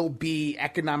there will be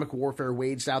economic warfare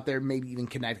waged out there, maybe even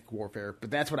kinetic warfare.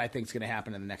 But that's what I think is going to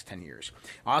happen in the next 10 years.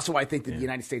 Also, I think that the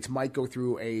United States might go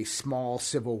through a small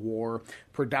civil war,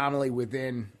 predominantly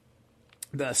within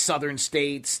the southern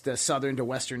states, the southern to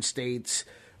western states.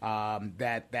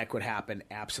 That could happen,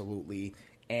 absolutely.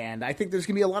 And I think there's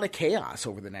going to be a lot of chaos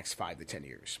over the next 5 to 10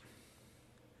 years.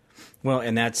 Well,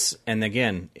 and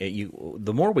again,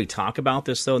 the more we talk about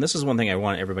this, though, and this is one thing I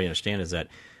want everybody to understand, is that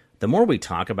the more we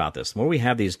talk about this, the more we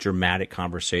have these dramatic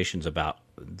conversations about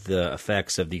the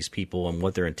effects of these people and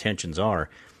what their intentions are,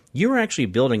 you're actually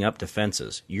building up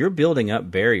defenses. You're building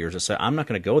up barriers that say, I'm not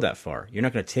going to go that far. You're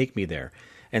not going to take me there.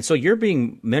 And so you're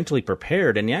being mentally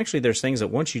prepared. And actually, there's things that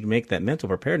once you make that mental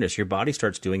preparedness, your body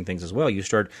starts doing things as well. You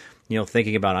start,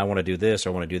 thinking about, I want to do this, or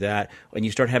I want to do that. And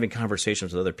you start having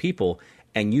conversations with other people,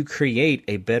 and you create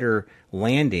a better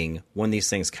landing when these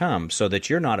things come so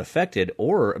that you're not affected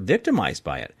or victimized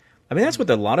by it. I mean, that's what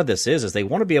a lot of this is they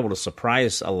want to be able to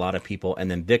surprise a lot of people and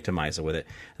then victimize it with it.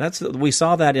 We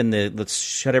saw that in the let's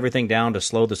shut everything down to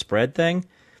slow the spread thing.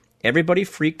 Everybody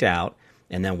freaked out.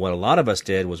 And then what a lot of us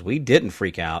did was we didn't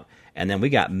freak out, and then we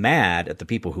got mad at the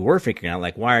people who were freaking out,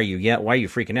 like, why are you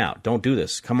freaking out? Don't do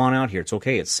this. Come on out here. It's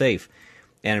okay. It's safe.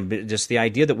 And just the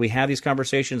idea that we have these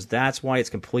conversations, that's why it's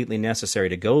completely necessary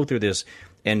to go through this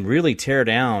and really clear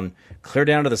down to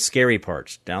the scary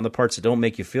parts, down the parts that don't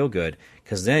make you feel good,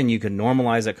 because then you can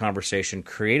normalize that conversation,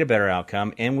 create a better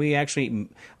outcome, and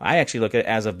I actually look at it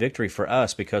as a victory for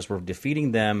us because we're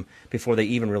defeating them before they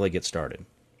even really get started.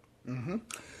 Mm-hmm.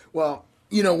 Well,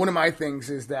 one of my things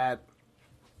is that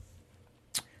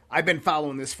I've been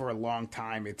following this for a long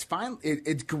time. It's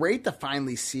great to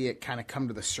finally see it kind of come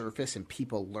to the surface and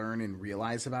people learn and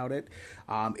realize about it.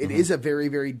 It is a very,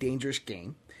 very dangerous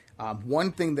game.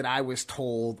 One thing that I was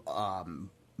told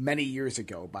many years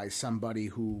ago by somebody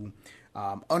who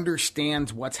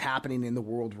understands what's happening in the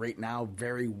world right now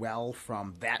very well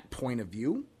from that point of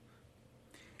view,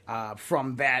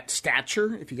 from that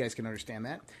stature, if you guys can understand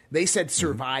that. They said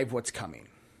survive what's coming.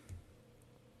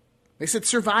 They said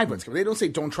survive what's coming. They don't say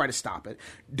don't try to stop it.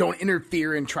 Don't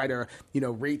interfere and try to,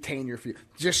 retain your fear.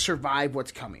 Just survive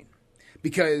what's coming.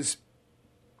 Because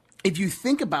if you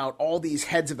think about all these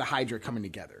heads of the Hydra coming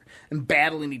together and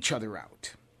battling each other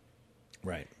out.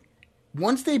 Right.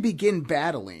 Once they begin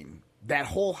battling, that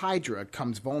whole hydra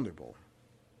comes vulnerable.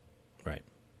 Right.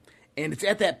 And it's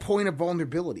at that point of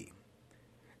vulnerability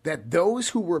that those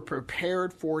who were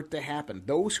prepared for it to happen,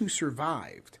 those who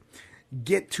survived,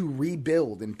 get to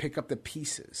rebuild and pick up the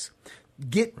pieces.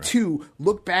 Get to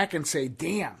look back and say,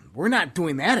 damn, we're not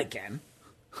doing that again.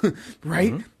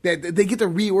 Right? That they get to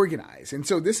reorganize. And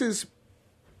so this is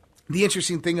the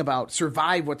interesting thing about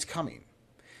survive what's coming.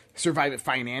 Survive it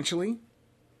financially,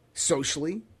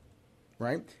 socially,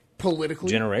 right? Politically,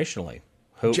 generationally.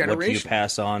 What do you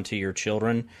pass on to your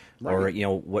children, or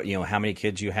how many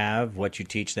kids you have, what you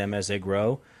teach them as they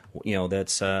grow.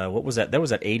 That's what was that? That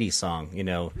was that '80s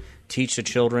song. Teach the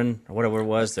children, or whatever it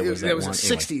was. There was a one.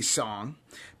 '60s song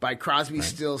by Crosby,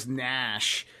 Stills,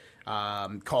 Nash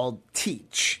called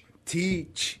 "Teach."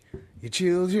 Teach your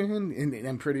children, and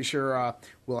I'm pretty sure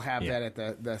we'll have that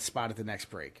at the spot at the next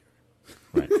break.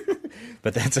 Right.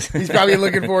 But he's probably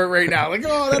looking for it right now. Like,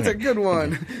 oh, that's a good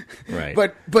one. Right.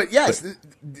 But yes,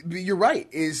 you're right.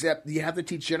 Is that you have to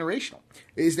teach generational?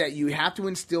 Is that you have to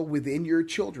instill within your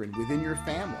children, within your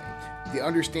family, the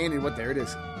understanding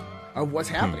of what's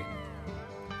happening.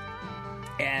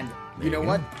 And you know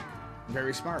what?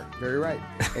 Very smart. Very right.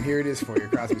 And here it is for you,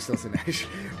 Crosby, Stills, and Nash.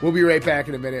 We'll be right back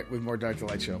in a minute with more Dark to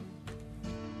Light Show.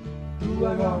 You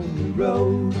are on the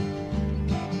road,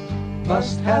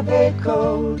 must have a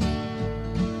code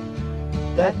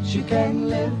that you can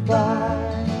live by,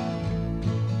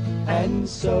 and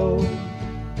so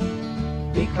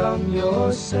become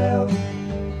yourself,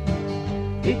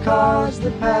 because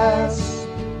the past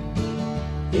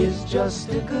is just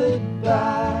a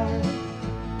goodbye.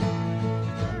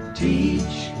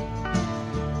 Teach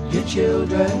your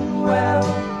children well,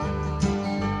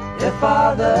 their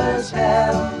father's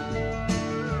hell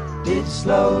did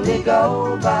slowly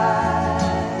go by.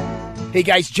 Hey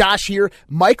guys, Josh here.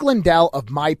 Mike Lindell of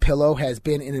MyPillow has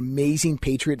been an amazing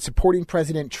patriot supporting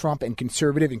President Trump and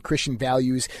conservative and Christian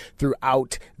values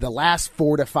throughout the last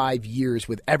 4 to 5 years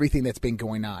with everything that's been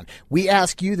going on. We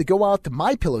ask you to go out to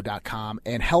MyPillow.com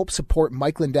and help support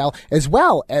Mike Lindell as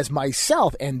well as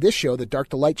myself and this show, The Dark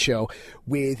to Light Show,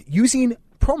 with using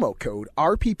promo code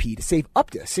RPP to save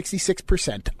up to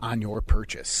 66% on your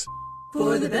purchase.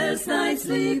 For the best night's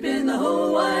sleep in the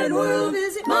whole wide world,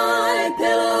 visit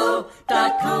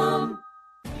MyPillow.com.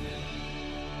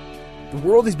 The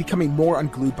world is becoming more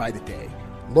unglued by the day.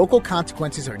 Local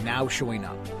consequences are now showing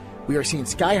up. We are seeing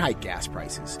sky-high gas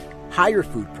prices, higher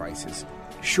food prices,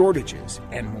 shortages,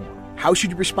 and more. How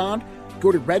should you respond?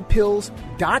 Go to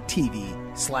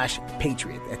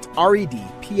redpills.tv/patriot. That's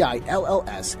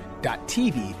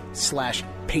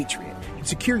redpills.tv/patriot. And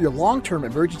secure your long-term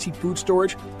emergency food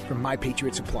storage from My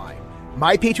Patriot Supply.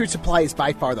 My Patriot Supply is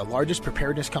by far the largest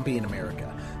preparedness company in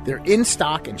America. They're in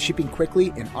stock and shipping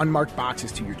quickly in unmarked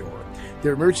boxes to your door.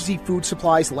 Their emergency food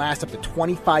supplies last up to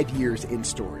 25 years in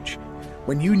storage.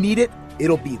 When you need it,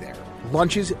 it'll be there.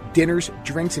 Lunches, dinners,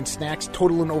 drinks, and snacks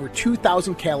totaling over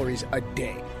 2,000 calories a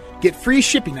day. Get free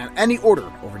shipping on any order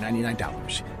over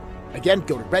 $99. Again,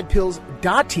 go to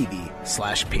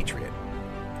redpills.tv/patriot.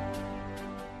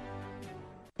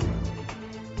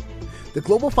 The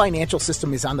global financial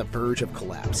system is on the verge of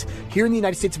collapse. Here in the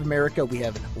United States of America, we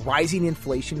have rising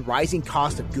inflation, rising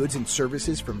cost of goods and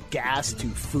services from gas to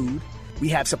food. We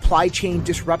have supply chain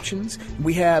disruptions.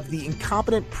 We have the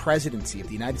incompetent presidency of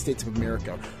the United States of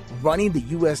America running the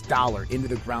U.S. dollar into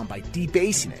the ground by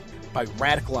debasing it, by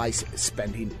radicalized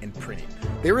spending and printing.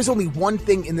 There is only one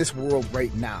thing in this world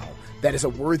right now that is a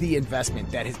worthy investment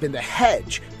that has been the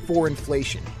hedge for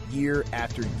inflation year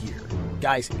after year.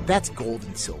 Guys, that's gold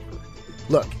and silver.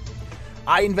 Look,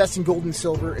 I invest in gold and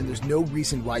silver, and there's no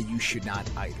reason why you should not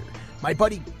either. My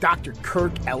buddy Dr.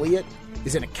 Kirk Elliott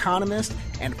is an economist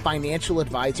and financial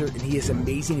advisor, and he is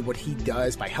amazing at what he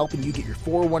does by helping you get your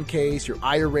 401ks, your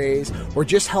IRAs, or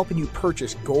just helping you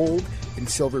purchase gold and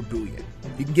silver bullion.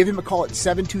 You can give him a call at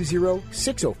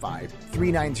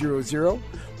 720-605-3900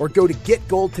 or go to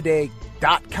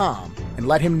getgoldtoday.com and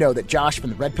let him know that Josh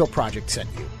from the Red Pill Project sent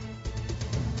you.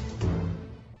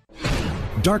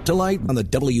 Dark to Light on the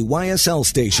WYSL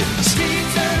stations.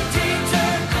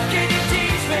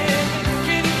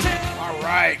 All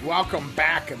right, welcome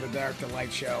back to the Dark to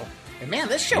Light Show. And man,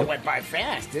 this show went by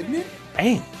fast, didn't it?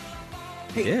 Hey,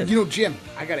 Jim,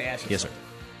 I got to ask you Yes, sir.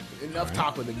 something. Enough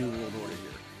talk with the New World Order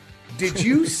here. Did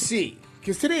you see,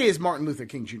 because today is Martin Luther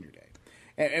King Jr. Day,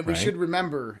 and we should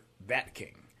remember that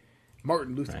king,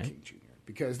 Martin Luther King Jr.,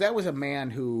 because that was a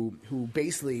man who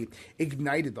basically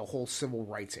ignited the whole civil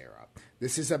rights era.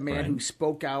 This is a man who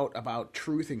spoke out about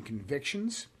truth and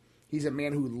convictions. He's a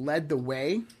man who led the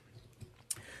way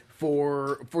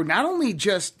for not only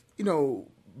just,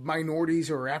 minorities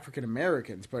or African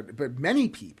Americans, but many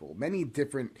people, many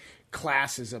different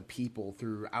classes of people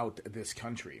throughout this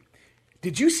country.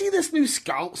 Did you see this new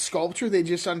sculpture they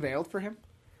just unveiled for him?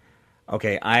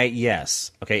 Okay,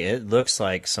 yes. Okay, it looks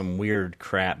like some weird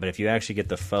crap, but if you actually get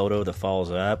the photo that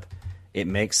follows up, it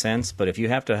makes sense. But if you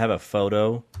have to have a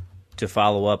photo to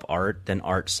follow up art, then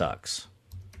art sucks.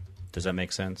 Does that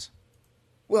make sense?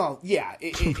 Well, yeah,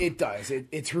 it does.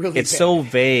 It's really it's bad. So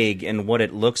vague in what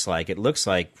it looks like. It looks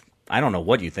like, I don't know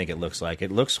what you think it looks like.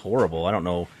 It looks horrible. I don't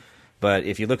know. But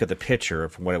if you look at the picture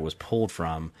from what it was pulled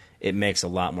from, it makes a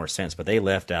lot more sense. But they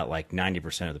left out like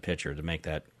 90% of the picture to make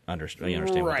that understand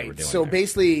what they were doing. So there.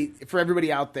 Basically, for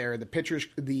everybody out there,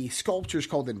 the sculpture is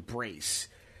called Embrace,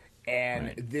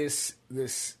 and this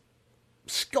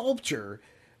sculpture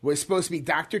was supposed to be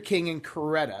Dr. King and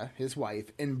Coretta, his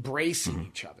wife, embracing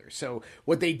each other. So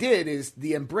what they did is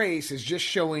the embrace is just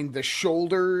showing the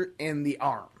shoulder and the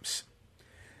arms,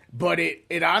 but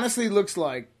it honestly looks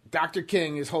like Dr.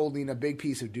 King is holding a big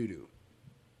piece of doo-doo.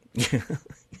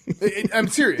 I'm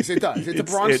serious. It does. It's a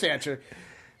bronze statue.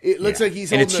 It looks like he's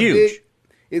holding it's huge. big.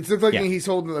 It looks like he's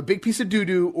holding a big piece of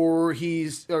doo-doo, or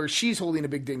she's holding a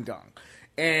big ding-dong.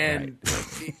 And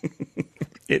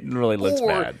it really looks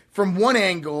bad. From one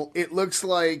angle, it looks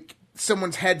like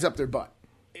someone's head's up their butt.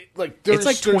 It's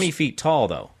like 20 feet tall,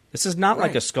 though. This is not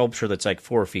like a sculpture that's like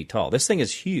 4 feet tall. This thing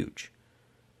is huge.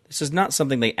 This is not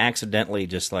something they accidentally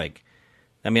just like...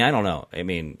 I mean, I don't know. I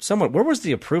mean, where was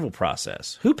the approval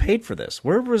process? Who paid for this?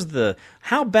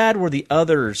 How bad were the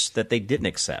others that they didn't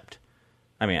accept?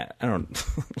 I mean, I don't,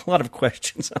 a lot of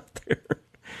questions out there.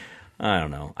 I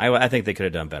don't know. I think they could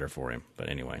have done better for him. But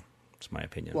anyway, it's my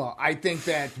opinion. Well, I think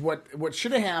that what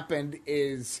should have happened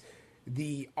is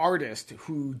the artist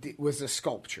who was a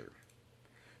sculpture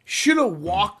should have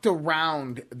walked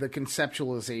around the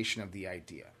conceptualization of the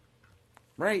idea.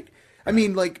 Right? I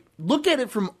mean, like, look at it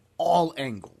from all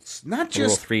angles, not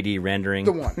just a little 3D rendering.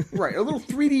 The one, right? A little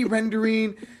 3D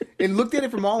rendering, and looked at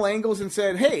it from all angles and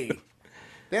said, "Hey,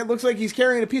 that looks like he's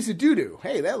carrying a piece of doo-doo.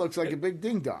 Hey, that looks like a big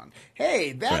ding dong.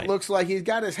 Hey, that looks like he's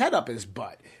got his head up his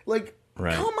butt. Like,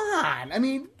 come on! I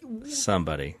mean,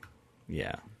 somebody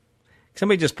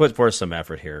just put forth some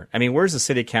effort here. I mean, where's the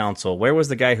city council? Where was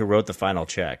the guy who wrote the final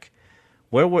check?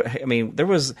 Where were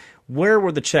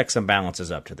the checks and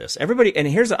balances up to this? Everybody, and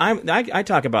I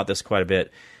talk about this quite a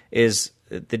bit. Is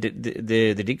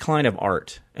the decline of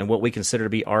art and what we consider to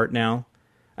be art now.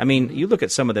 I mean, you look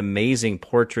at some of the amazing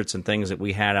portraits and things that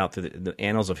we had out through the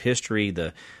annals of history,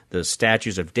 the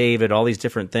statues of David, all these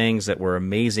different things that were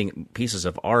amazing pieces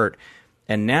of art,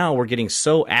 and now we're getting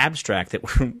so abstract that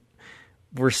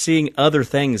we're seeing other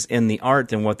things in the art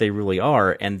than what they really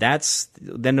are, and it's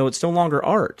no longer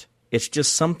art. It's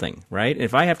just something, right?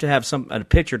 If I have to have a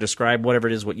picture describe whatever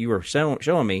it is what you were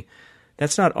showing me,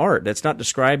 that's not art. That's not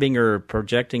describing or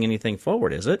projecting anything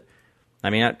forward, is it? I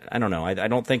mean, I don't know. I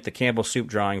don't think the Campbell Soup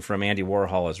drawing from Andy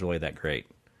Warhol is really that great.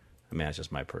 I mean, that's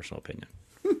just my personal opinion.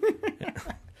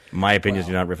 My opinions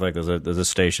do not reflect the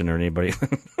station or anybody.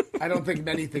 I don't think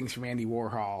many things from Andy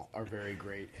Warhol are very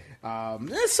great.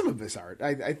 Some of this art,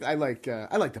 I like the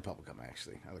Bubblegum,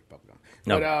 actually. I like Bubblegum.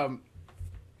 No. But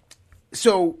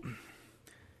so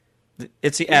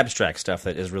it's the abstract stuff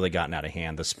that has really gotten out of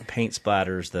hand. The paint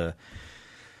splatters,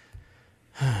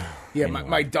 anyway.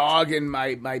 my dog and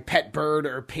my pet bird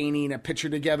are painting a picture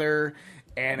together,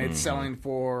 and it's selling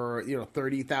for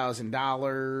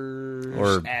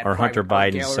 $30,000. Or Hunter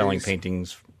Biden selling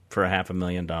paintings for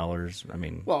 $500,000. I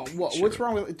mean, well, what's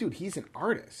wrong with it, dude? He's an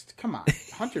artist. Come on,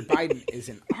 Hunter Biden is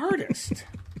an artist.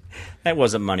 That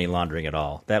wasn't money laundering at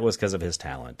all. That was because of his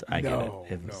talent. I get it.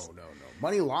 No.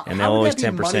 Money laundering. And always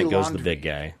 10% goes to the big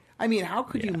guy. I mean, how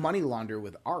could you money launder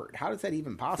with art? How is that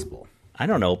even possible? I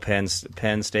don't know, Penn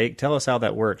State. Tell us how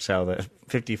that works, how the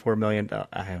 $54 million...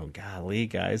 Oh, golly,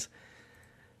 guys.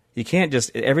 You can't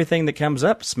just... Everything that comes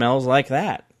up smells like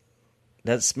that.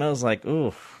 That smells like,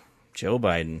 ooh, Joe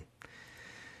Biden.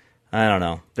 I don't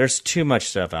know. There's too much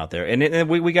stuff out there. And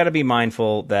we got to be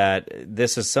mindful that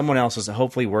this is someone else is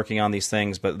hopefully working on these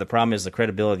things, but the problem is the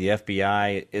credibility of the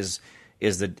FBI is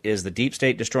the deep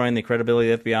state destroying the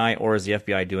credibility of the FBI, or is the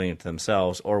FBI doing it to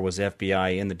themselves, or was the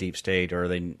FBI in the deep state, or are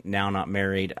they now not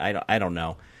married? I don't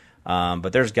know.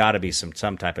 But there's got to be some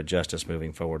type of justice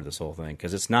moving forward to this whole thing,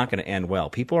 because it's not going to end well.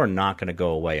 People are not going to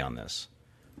go away on this.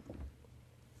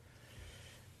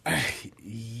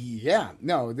 Yeah.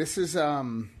 No, this is...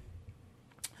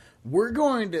 We're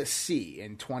going to see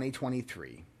in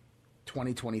 2023,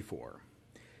 2024...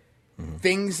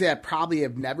 things that probably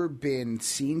have never been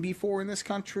seen before in this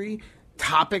country,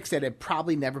 topics that have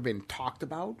probably never been talked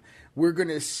about. We're going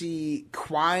to see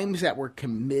crimes that were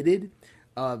committed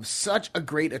of such a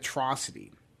great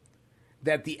atrocity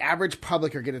that the average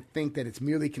public are going to think that it's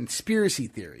merely conspiracy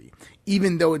theory,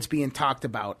 even though it's being talked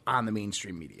about on the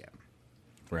mainstream media.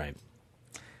 Right.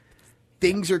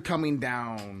 Things are coming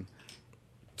down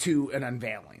to an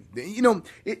unveiling. You know,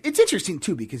 it's interesting,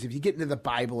 too, because if you get into the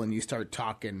Bible and you start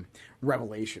talking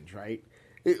Revelations, right?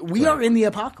 We are in the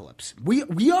apocalypse.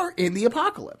 We are in the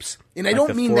apocalypse. And I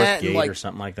don't mean that gate like or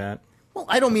something like that. Well,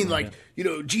 I don't mean like, you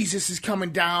know, Jesus is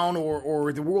coming down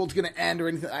or the world's going to end or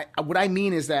anything. What I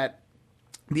mean is that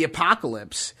the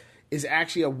apocalypse is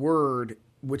actually a word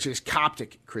which is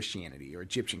Coptic Christianity or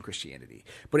Egyptian Christianity,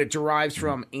 but it derives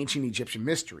from ancient Egyptian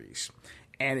mysteries,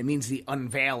 and it means the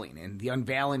unveiling. And the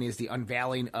unveiling is the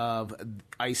unveiling of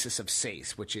Isis of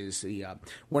Sais, which is the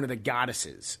one of the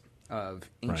goddesses of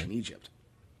ancient Egypt.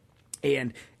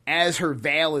 And as her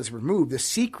veil is removed, the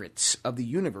secrets of the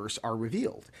universe are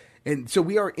revealed. And so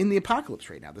we are in the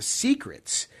apocalypse right now. The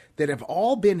secrets that have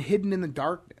all been hidden in the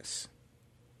darkness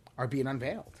are being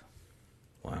unveiled.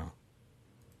 Wow.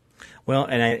 Well,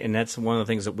 and that's one of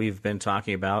the things that we've been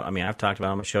talking about. I mean, I've talked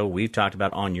about on the show. We've talked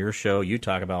about on your show. You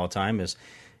talk about all the time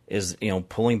is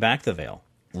pulling back the veil,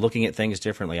 looking at things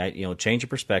differently. Change your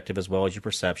perspective as well as your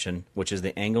perception, which is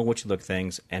the angle in which you look at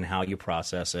things and how you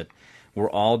process it. We're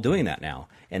all doing that now.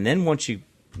 And then once you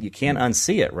can't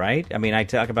unsee it, right? I mean, I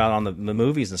talk about on the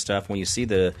movies and stuff when you see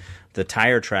the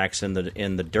tire tracks in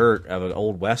the dirt of an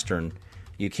old Western.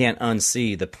 You can't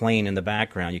unsee the plane in the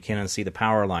background. You can't unsee the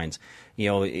power lines.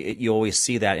 You always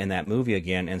see that in that movie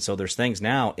again. And so there's things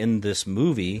now in this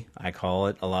movie, I call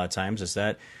it a lot of times, is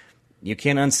that you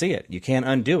can't unsee it. You can't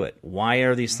undo it. Why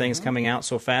are these things coming out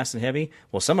so fast and heavy?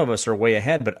 Well, some of us are way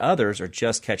ahead, but others are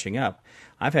just catching up.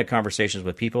 I've had conversations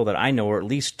with people that I know are at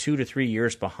least 2 to 3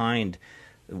 years behind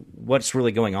what's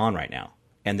really going on right now.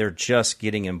 And they're just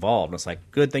getting involved. And it's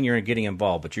like, good thing you're getting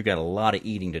involved, but you've got a lot of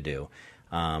eating to do.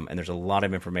 And there's a lot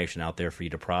of information out there for you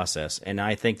to process. And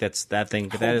I think that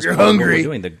is what we're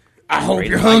doing. I hope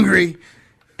you're hungry.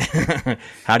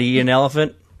 How do you eat an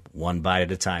elephant? One bite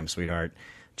at a time, sweetheart.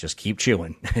 Just keep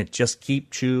chewing. Just keep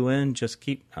chewing. Just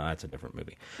keep. Oh, that's a different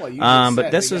movie. Well, you just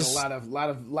said this is a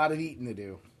lot of eating to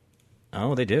do.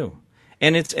 Oh, they do.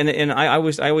 And I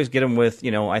always get them with,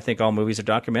 I think all movies are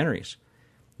documentaries.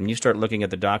 When you start looking at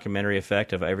the documentary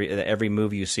effect of every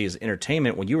movie you see as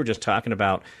entertainment, when you were just talking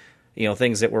about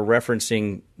things that were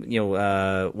referencing,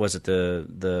 was it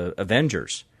the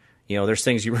Avengers? There's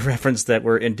things you referenced that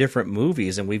were in different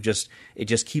movies, and it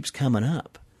just keeps coming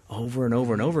up over and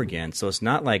over and over again. So it's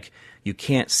not like you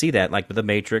can't see that, like with The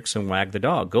Matrix and Wag the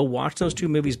Dog. Go watch those two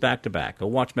movies back to back. Go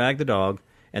watch Wag the Dog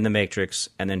and The Matrix,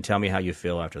 and then tell me how you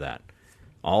feel after that.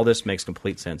 All this makes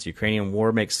complete sense. Ukrainian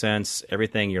war makes sense.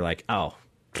 Everything, you're like, oh,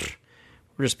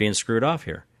 we're just being screwed off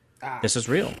here. This is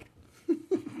real. I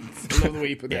love the way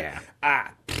you put that.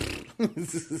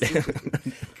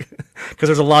 Because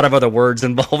there's a lot of other words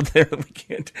involved there that we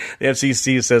can't. The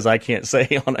FCC says I can't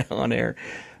say on air.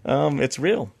 It's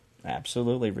real,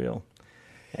 absolutely real.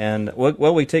 And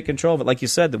we take control of it, like you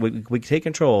said. That we take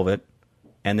control of it,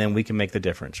 and then we can make the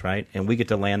difference, right? And we get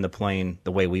to land the plane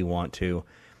the way we want to.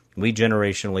 We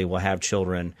generationally will have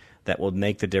children that will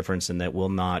make the difference, and that will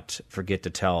not forget to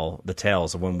tell the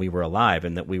tales of when we were alive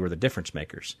and that we were the difference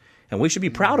makers. And we should be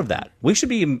proud of that. We should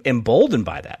be emboldened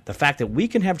by that. The fact that we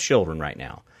can have children right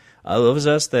now. Those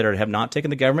of us that have not taken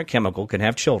the government chemical can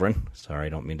have children. Sorry, I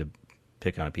don't mean to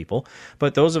pick on people.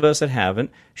 But those of us that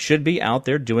haven't should be out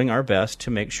there doing our best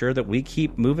to make sure that we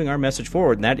keep moving our message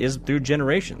forward, and that is through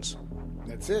generations.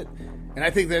 That's it. And I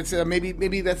think that's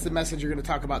maybe that's the message you're going to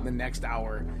talk about in the next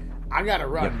hour. I got to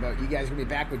run, but you guys are going to be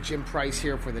back with Jim Price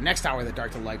here for the next hour of the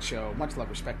Dark to Light Show. Much love,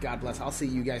 respect, God bless. I'll see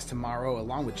you guys tomorrow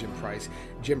along with Jim Price.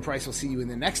 Jim Price will see you in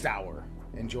the next hour.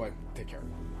 Enjoy. Take care.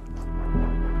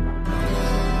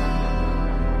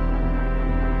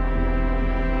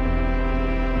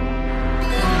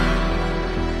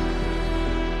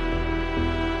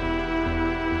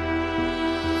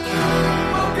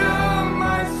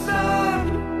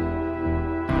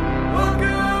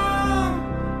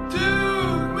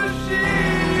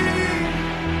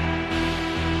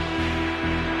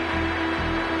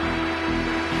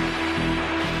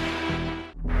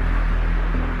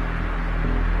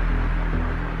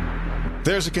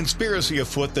 There's a conspiracy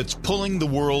afoot that's pulling the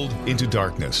world into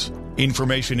darkness.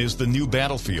 Information is the new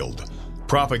battlefield.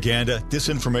 Propaganda,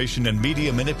 disinformation, and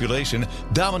media manipulation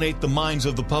dominate the minds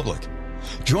of the public.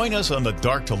 Join us on the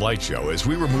Dark to Light Show as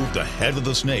we remove the head of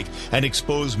the snake and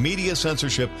expose media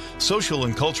censorship, social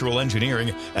and cultural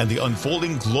engineering, and the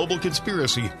unfolding global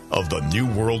conspiracy of the New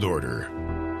World Order.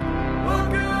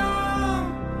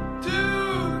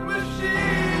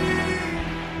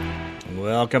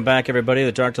 Welcome back, everybody,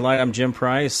 to Dark to Light. I'm Jim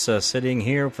Price, sitting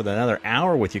here for another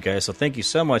hour with you guys. So thank you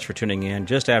so much for tuning in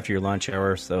just after your lunch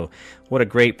hour. So what a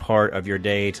great part of your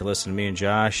day to listen to me and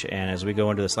Josh. And as we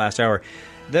go into this last hour,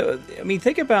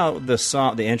 think about the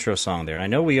song, the intro song there. I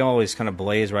know we always kind of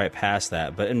blaze right past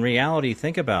that, but in reality,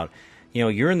 think about,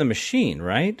 you're in the machine,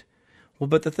 right? Well,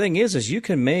 but the thing is you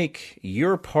can make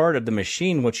your part of the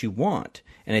machine what you want.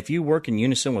 And if you work in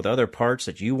unison with other parts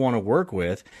that you want to work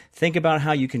with, think about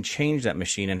how you can change that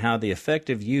machine and how the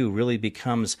effective you really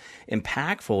becomes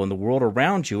impactful in the world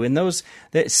around you and those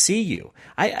that see you.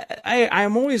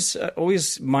 I'm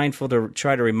always mindful to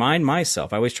try to remind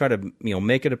myself. I always try to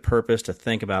make it a purpose to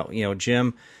think about,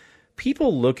 Jim,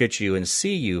 people look at you and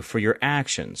see you for your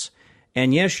actions.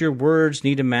 And yes, your words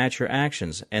need to match your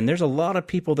actions. And there's a lot of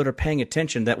people that are paying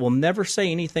attention that will never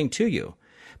say anything to you.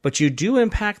 But you do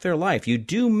impact their life. You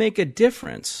do make a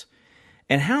difference.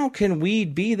 And how can we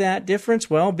be that difference?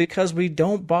 Well, because we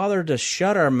don't bother to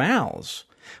shut our mouths.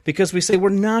 Because we say we're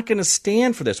not going to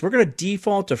stand for this. We're going to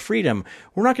default to freedom.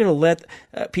 We're not going to let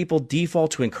people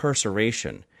default to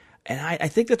incarceration. And I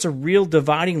think that's a real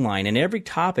dividing line. In every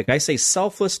topic, I say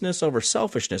selflessness over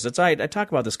selfishness. I talk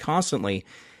about this constantly.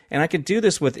 And I could do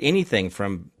this with anything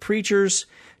from preachers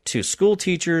to school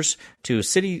teachers, to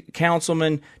city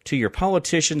councilmen, to your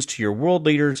politicians, to your world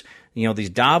leaders, these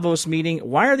Davos meeting.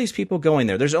 Why are these people going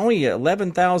there? There's only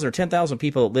 11,000 or 10,000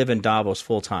 people that live in Davos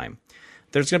full time.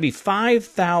 There's going to be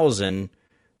 5,000,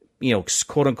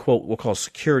 quote unquote, we'll call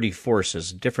security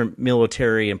forces, different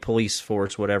military and police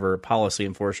force, whatever, policy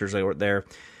enforcers that were there.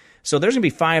 So there's going to be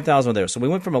 5,000 there. So we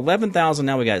went from 11,000,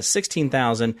 now we got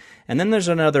 16,000. And then there's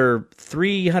another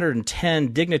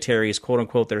 310 dignitaries, quote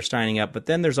unquote, that are signing up. But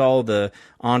then there's all the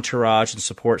entourage and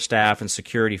support staff and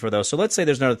security for those. So let's say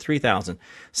there's another 3,000.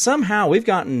 Somehow we've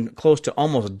gotten close to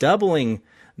almost doubling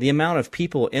the amount of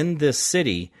people in this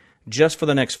city just for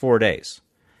the next 4 days.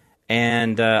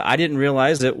 And I didn't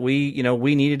realize that we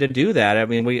needed to do that. I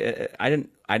mean,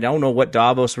 I don't know what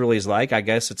Davos really is like. I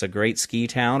guess it's a great ski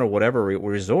town or whatever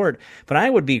resort. But I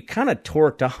would be kind of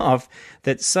torqued off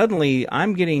that suddenly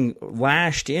I'm getting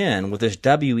lashed in with this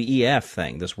WEF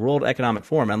thing, this World Economic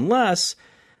Forum, unless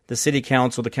the city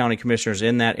council, the county commissioners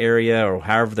in that area, or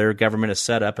however their government is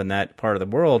set up in that part of the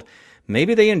world,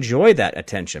 maybe they enjoy that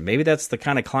attention. Maybe that's the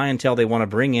kind of clientele they want to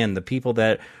bring in, the people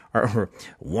that are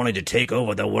wanting to take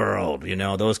over the world,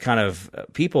 those kind of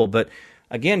people. But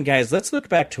again, guys, let's look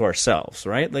back to ourselves,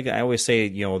 right? Like I always say,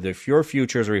 if your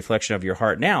future is a reflection of your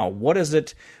heart now, what is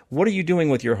it? What are you doing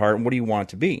with your heart, and what do you want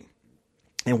it to be?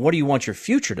 And what do you want your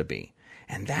future to be?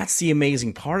 And that's the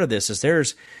amazing part of this, is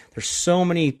there's so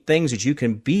many things that you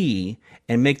can be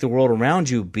and make the world around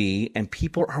you be, and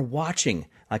people are watching.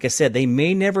 Like I said, they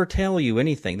may never tell you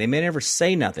anything. They may never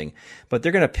say nothing, but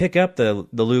they're going to pick up the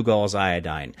Lugol's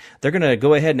iodine. They're going to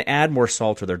go ahead and add more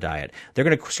salt to their diet. They're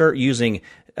going to start using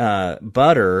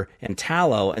butter and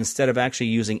tallow instead of actually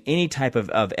using any type of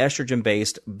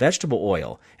estrogen-based vegetable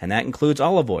oil, and that includes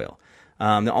olive oil.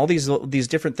 All these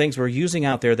different things we're using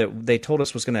out there that they told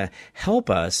us was going to help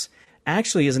us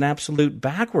actually is an absolute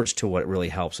backwards to what really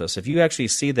helps us. If you actually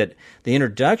see that the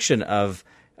introduction of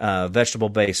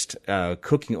vegetable-based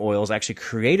cooking oils actually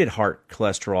created heart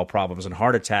cholesterol problems and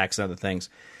heart attacks and other things.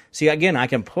 See, again, I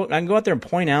can go out there and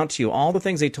point out to you all the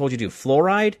things they told you to do.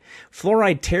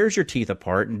 Fluoride tears your teeth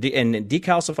apart and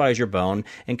decalcifies your bone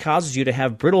and causes you to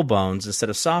have brittle bones instead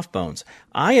of soft bones.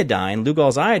 Iodine,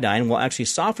 Lugol's iodine, will actually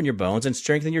soften your bones and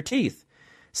strengthen your teeth.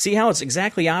 See how it's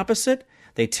exactly opposite?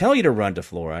 They tell you to run to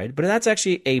fluoride, but that's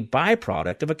actually a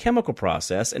byproduct of a chemical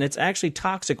process, and it's actually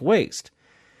toxic waste.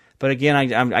 But again,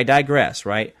 I digress,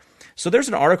 right? So there's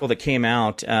an article that came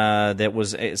out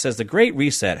it says the Great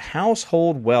Reset,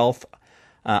 household wealth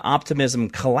optimism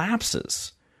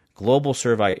collapses. Global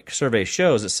survey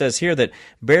shows, it says here that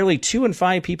barely 2 in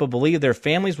 5 people believe their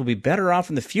families will be better off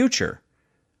in the future.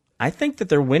 I think that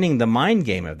they're winning the mind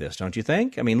game of this, don't you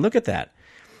think? I mean, look at that.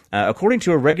 According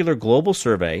to a regular global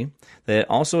survey that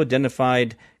also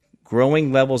identified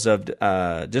growing levels of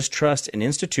distrust in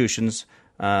institutions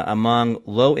among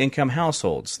low-income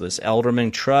households. This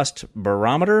Elderman Trust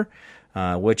Barometer,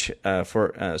 which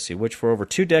for over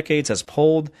 2 decades has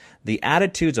polled the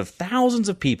attitudes of thousands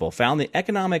of people, found the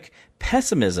economic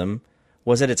pessimism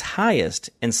was at its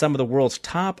highest in some of the world's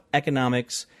top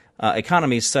economies,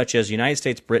 such as United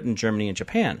States, Britain, Germany, and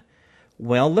Japan.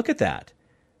 Well, look at that.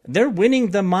 They're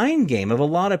winning the mind game of a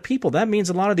lot of people. That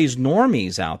means a lot of these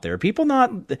normies out there, people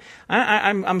not.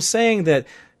 I'm saying that.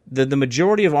 The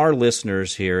majority of our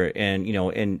listeners here,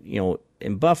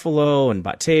 in Buffalo and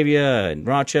Batavia and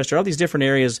Rochester, all these different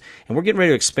areas, and we're getting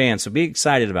ready to expand. So be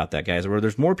excited about that, guys. Where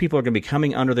there's more people are going to be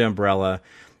coming under the umbrella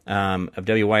of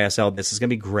WYSL, this is going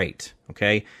to be great,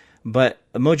 okay? But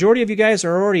a majority of you guys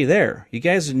are already there. You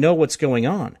guys know what's going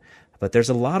on. But there's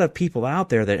a lot of people out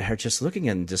there that are just looking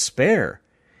in despair.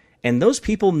 And those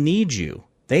people need you.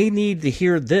 They need to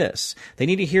hear this. They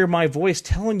need to hear my voice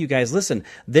telling you guys, listen,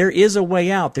 there is a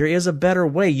way out. There is a better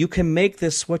way. You can make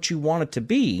this what you want it to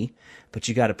be, but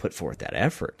you got to put forth that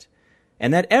effort.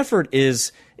 And that effort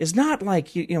is not like,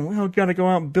 we got to go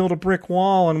out and build a brick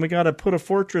wall and we got to put a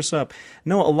fortress up.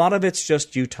 No, a lot of it's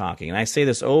just you talking. And I say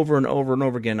this over and over and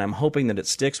over again. I'm hoping that it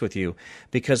sticks with you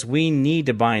because we need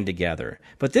to bind together.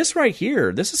 But this right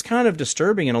here, this is kind of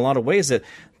disturbing in a lot of ways that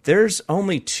there's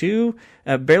only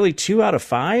barely 2 out of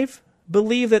 5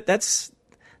 believe that there's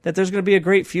going to be a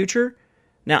great future.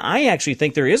 Now, I actually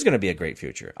think there is going to be a great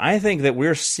future. I think that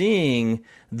we're seeing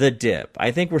the dip. I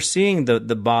think we're seeing the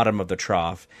bottom of the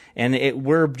trough, and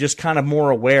we're just kind of more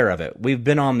aware of it. We've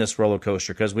been on this roller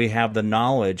coaster because we have the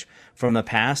knowledge from the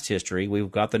past history.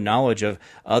 We've got the knowledge of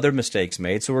other mistakes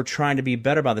made, so we're trying to be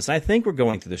better about this. I think we're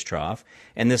going through this trough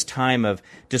and this time of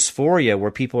dysphoria where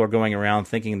people are going around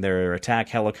thinking they're attack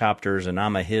helicopters and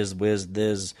I'm a his, whiz,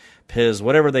 this, piz,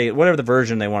 whatever the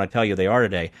version they want to tell you they are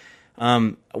today.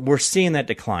 We're seeing that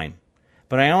decline.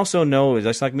 But I also know,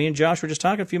 just like me and Josh were just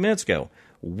talking a few minutes ago,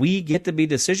 we get to be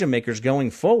decision makers going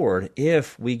forward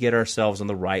if we get ourselves on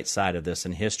the right side of this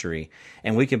in history.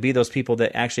 And we can be those people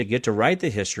that actually get to write the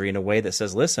history in a way that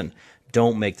says, listen,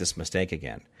 don't make this mistake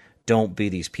again. Don't be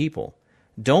these people.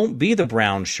 Don't be the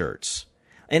brown shirts.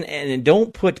 And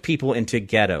don't put people into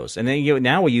ghettos. And then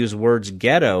now we use words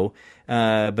ghetto,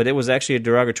 but it was actually a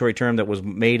derogatory term that was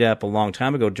made up a long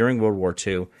time ago during World War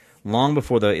II. Long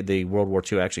before the World War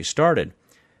II actually started.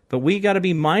 But we got to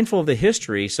be mindful of the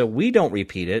history so we don't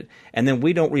repeat it, and then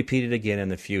we don't repeat it again in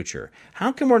the future.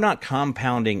 How come we're not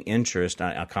compounding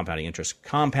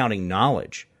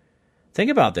knowledge?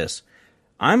 Think about this.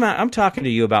 I'm talking to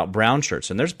you about brown shirts,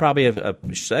 and there's probably a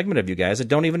segment of you guys that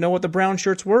don't even know what the brown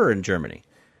shirts were in Germany.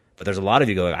 But there's a lot of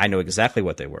you go, I know exactly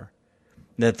what they were.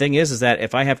 The thing is that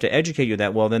if I have to educate you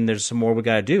that, well, then there's some more we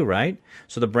got to do, right?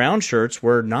 So the brown shirts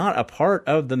were not a part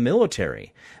of the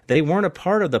military. They weren't a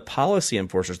part of the policy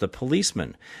enforcers, the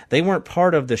policemen. They weren't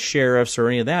part of the sheriffs or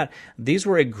any of that. These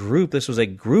were a group. This was a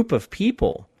group of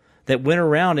people that went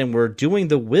around and were doing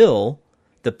the will,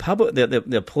 the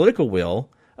political will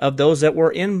of those that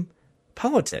were in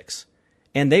politics.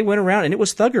 And they went around, and it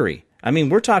was thuggery. I mean,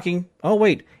 we're talking,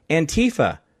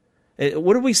 Antifa.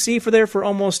 What did we see for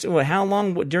almost how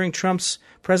long during Trump's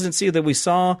presidency that we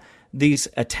saw these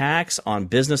attacks on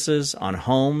businesses, on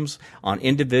homes, on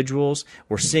individuals?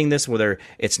 We're seeing this where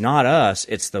it's not us,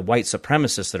 it's the white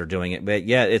supremacists that are doing it, but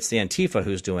yeah, it's the Antifa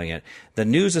who's doing it. The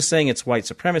news is saying it's white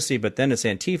supremacy, but then it's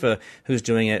Antifa who's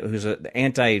doing it, who's an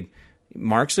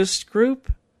anti-Marxist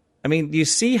group. I mean, do you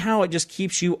see how it just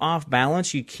keeps you off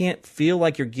balance? You can't feel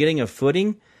like you're getting a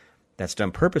footing. That's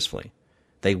done purposefully.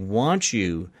 They want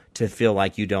you to feel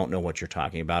like you don't know what you're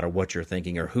talking about or what you're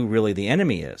thinking or who really the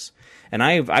enemy is. And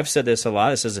I've said this a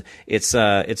lot. It says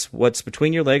it's what's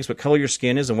between your legs, what color your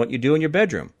skin is, and what you do in your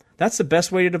bedroom. That's the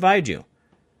best way to divide you.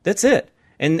 That's it.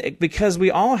 And because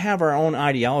we all have our own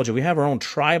ideology, we have our own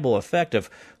tribal effect of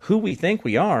who we think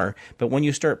we are. But when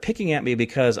you start picking at me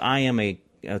because I am a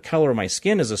color of my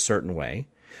skin is a certain way,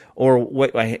 or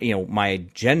what my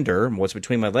gender, what's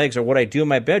between my legs, or what I do in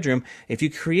my bedroom, if you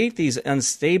create these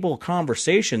unstable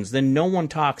conversations, then no one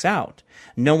talks out,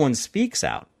 no one speaks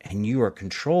out, and you are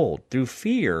controlled through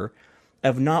fear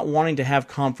of not wanting to have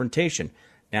confrontation.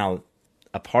 Now,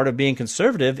 a part of being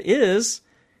conservative is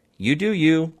you do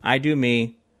you, I do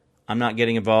me. I'm not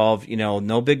getting involved.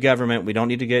 No big government. We don't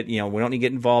need to get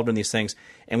involved in these things,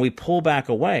 and we pull back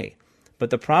away. But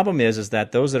the problem is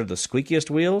that those that are the squeakiest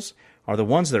wheels are the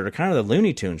ones that are kind of the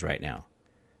Looney Tunes right now.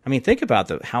 I mean, think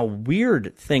about how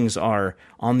weird things are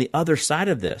on the other side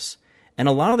of this. And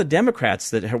a lot of the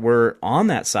Democrats that were on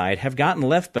that side have gotten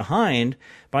left behind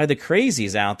by the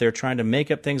crazies out there trying to make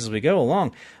up things as we go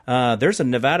along. There's a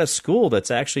Nevada school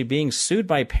that's actually being sued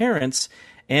by parents,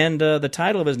 and the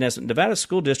title of it is Nevada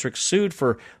School District sued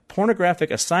for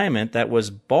pornographic assignment that was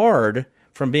barred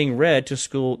from being read to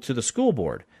the school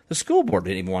board. The school board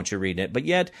didn't even want you reading it, but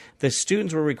yet the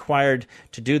students were required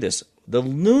to do this. The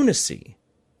lunacy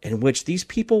in which these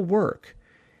people work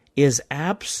is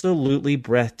absolutely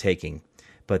breathtaking.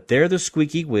 But they're the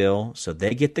squeaky wheel, so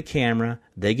they get the camera,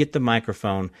 they get the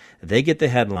microphone, they get the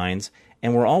headlines,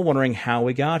 and we're all wondering how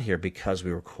we got here because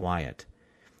we were quiet.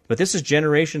 But this is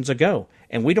generations ago,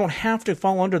 and we don't have to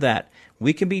fall under that.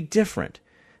 We can be different.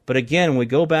 But again, we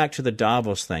go back to the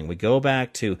Davos thing. We go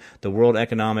back to the World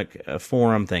Economic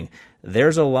Forum thing.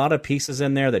 There's a lot of pieces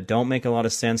in there that don't make a lot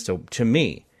of sense to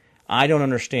me. I don't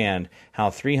understand how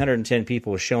 310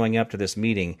 people showing up to this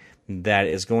meeting that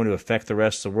is going to affect the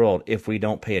rest of the world if we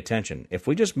don't pay attention. If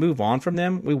we just move on from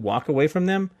them, we walk away from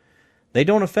them, they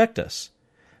don't affect us.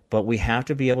 But we have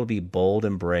to be able to be bold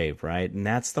and brave, right? And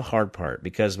that's the hard part,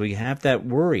 because we have that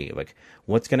worry, like,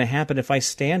 what's going to happen if I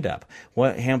stand up?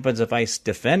 What happens if I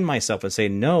defend myself and say,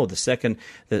 no,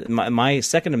 my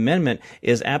Second Amendment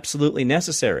is absolutely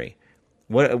necessary?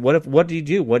 What do you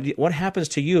do? What happens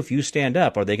to you if you stand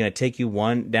up? Are they going to take you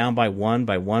down by one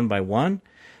by one by one?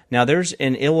 Now, there's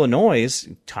in Illinois,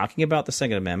 talking about the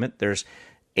Second Amendment, there's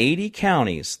 80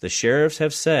 counties, the sheriffs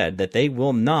have said that they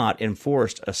will not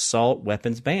enforce assault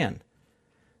weapons ban.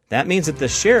 That means that the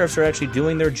sheriffs are actually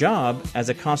doing their job as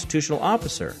a constitutional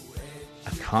officer.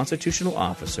 A constitutional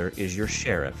officer is your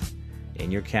sheriff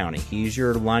in your county. He's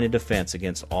your line of defense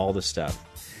against all the stuff.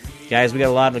 Guys, we got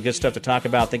a lot of good stuff to talk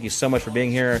about. Thank you so much for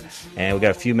being here, and we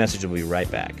got a few messages. We'll be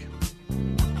right back.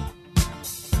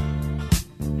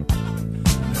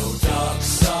 No dark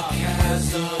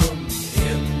sarcasm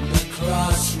in the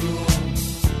classroom.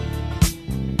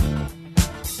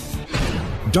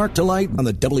 Dark to light on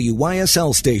the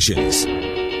WYSL stations.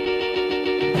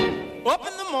 Up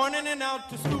in the morning and out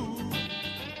to school.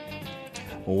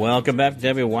 Welcome back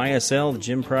to WYSL.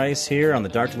 Jim Price here on the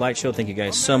Dark to Light Show. Thank you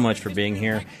guys so much for being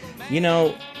here. You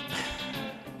know,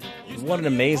 what an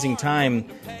amazing time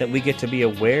that we get to be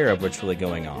aware of what's really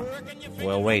going on.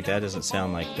 Well, wait, that doesn't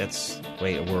sound like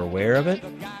wait, we're aware of it?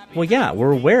 Well, yeah,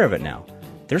 we're aware of it now.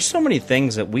 There's so many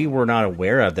things that we were not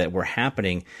aware of that were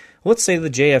happening. Let's say the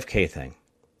JFK thing.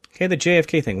 Okay, the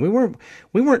JFK thing.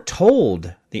 We weren't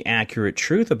told the accurate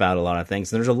truth about a lot of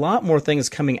things. And there's a lot more things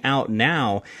coming out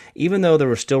now, even though there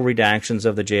were still redactions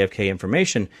of the JFK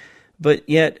information. But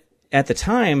yet, at the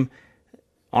time,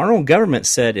 our own government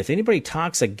said if anybody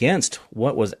talks against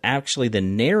what was actually the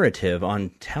narrative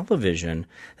on television,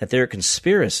 that they're a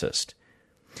conspiracist.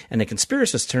 And a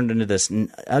conspiracist turned into this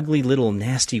ugly little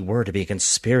nasty word to be a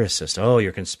conspiracist. Oh,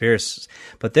 you're a conspiracist.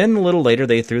 But then a little later,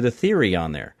 they threw the theory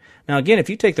on there. Now, again, if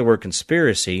you take the word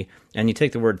conspiracy and you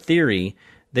take the word theory,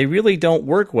 they really don't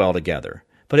work well together.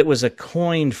 But it was a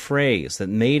coined phrase that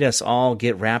made us all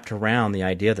get wrapped around the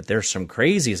idea that there's some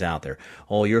crazies out there.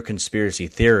 Oh, you're a conspiracy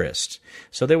theorist.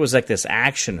 So there was like this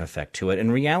action effect to it.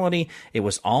 In reality, it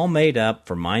was all made up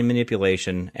for mind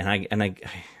manipulation. And I,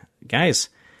 guys,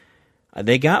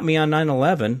 they got me on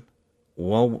 9/11.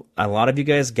 Well, a lot of you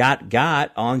guys got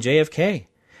on JFK.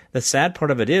 The sad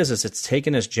part of it is it's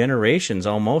taken us generations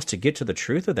almost to get to the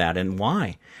truth of that. And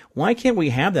why? Why can't we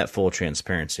have that full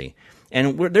transparency?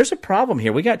 And there's a problem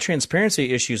here. We got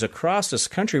transparency issues across this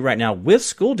country right now with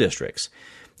school districts.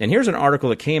 And here's an article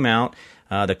that came out.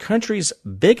 The country's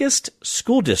biggest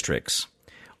school districts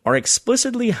are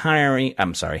explicitly hiding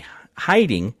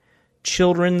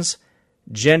children's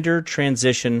gender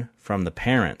transition from the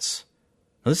parents.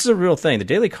 Now, this is a real thing. The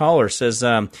Daily Caller says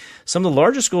some of the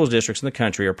largest school districts in the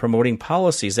country are promoting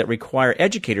policies that require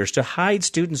educators to hide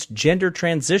students' gender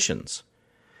transitions.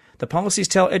 The policies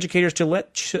tell educators to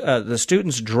let the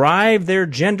students drive their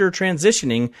gender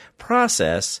transitioning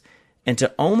process and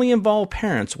to only involve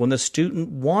parents when the student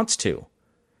wants to.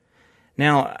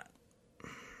 Now,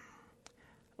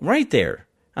 right there,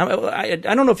 I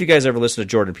don't know if you guys ever listen to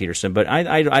Jordan Peterson, but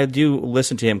I do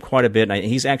listen to him quite a bit. And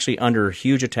he's actually under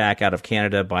huge attack out of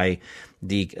Canada by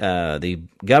the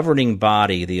governing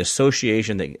body, the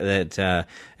association that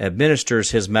administers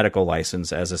his medical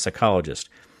license as a psychologist.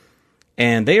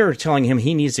 And they are telling him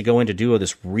he needs to go in to do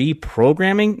this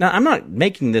reprogramming. Now, I'm not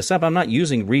making this up. I'm not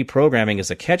using reprogramming as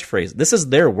a catchphrase. This is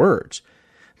their words.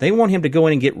 They want him to go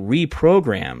in and get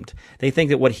reprogrammed. They think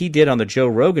that what he did on the Joe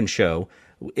Rogan show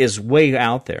is way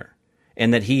out there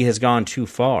and that he has gone too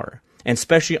far, and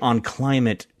especially on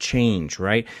climate change,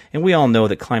 right? And we all know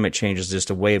that climate change is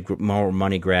just a way of more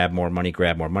money grab, more money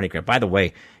grab, more money grab. By the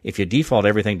way, if you default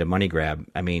everything to money grab,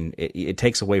 I mean, it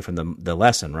takes away from the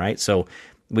lesson, right? So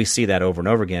we see that over and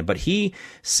over again. But he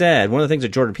said, one of the things that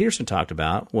Jordan Peterson talked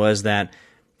about was that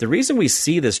the reason we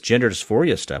see this gender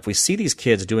dysphoria stuff, we see these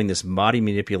kids doing this body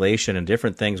manipulation and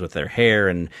different things with their hair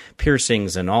and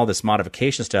piercings and all this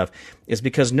modification stuff, is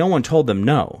because no one told them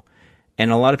no.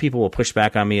 And a lot of people will push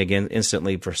back on me again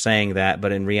instantly for saying that,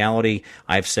 but in reality,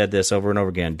 I've said this over and over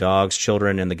again. Dogs,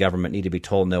 children, and the government need to be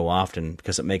told no often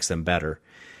because it makes them better.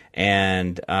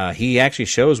 And he actually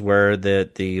shows where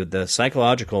the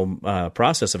psychological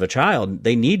process of a child,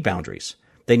 they need boundaries.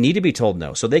 They need to be told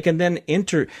no, so they can then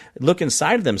look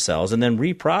inside of themselves and then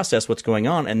reprocess what's going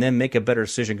on and then make a better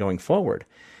decision going forward.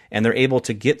 And they're able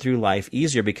to get through life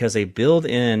easier because they build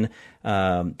in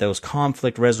those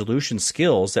conflict resolution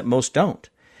skills that most don't.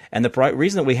 And the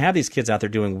reason that we have these kids out there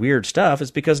doing weird stuff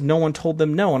is because no one told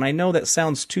them no. And I know that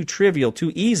sounds too trivial,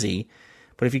 too easy,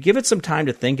 but if you give it some time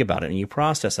to think about it and you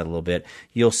process that a little bit,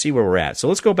 you'll see where we're at. So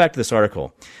let's go back to this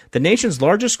article. The nation's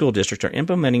largest school districts are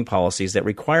implementing policies that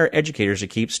require educators to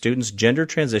keep students' gender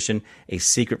transition a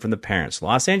secret from the parents.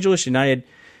 Los Angeles United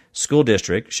School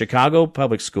District, Chicago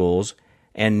Public Schools,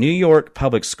 and New York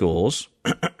Public Schools,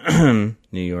 New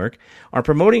York, are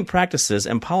promoting practices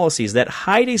and policies that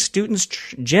hide a student's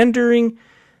gender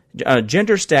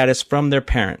status from their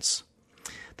parents.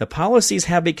 The policies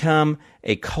have become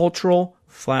a cultural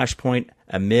flashpoint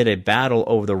amid a battle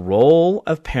over the role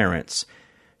of parents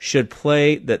should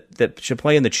play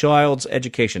in the child's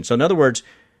education. So in other words,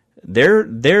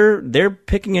 they're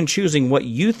picking and choosing what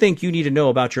you think you need to know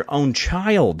about your own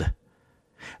child,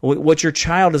 what your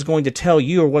child is going to tell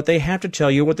you, or what they have to tell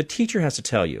you, or what the teacher has to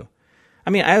tell you. I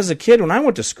mean, as a kid, when I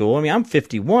went to school, I'm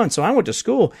 51, so I went to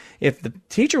school. If the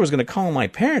teacher was going to call my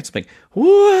parents, like,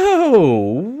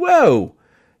 whoa,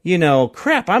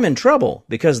 crap, I'm in trouble,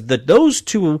 because those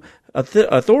two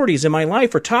authorities in my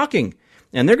life are talking,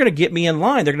 and they're going to get me in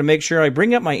line. They're going to make sure I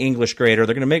bring up my English grade, or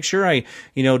they're going to make sure I,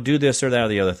 do this or that or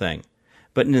the other thing.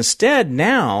 But instead,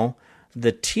 now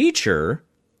the teacher,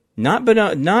 not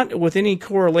with any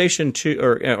correlation to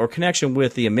or connection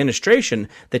with the administration,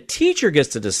 the teacher gets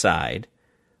to decide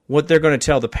what they're going to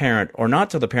tell the parent or not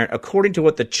tell the parent according to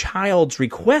what the child's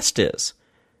request is.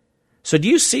 So do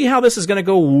you see how this is going to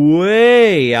go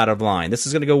way out of line? This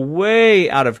is going to go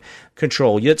way out of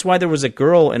control. That's why there was a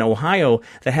girl in Ohio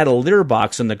that had a litter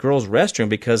box in the girls' restroom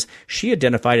because she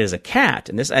identified as a cat.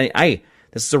 And this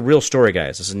is a real story,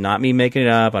 guys. This is not me making it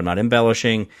up. I'm not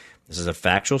embellishing. This is a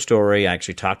factual story. I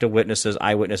actually talked to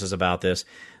eyewitnesses about this.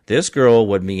 This girl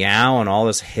would meow and all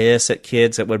this hiss at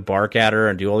kids that would bark at her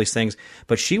and do all these things.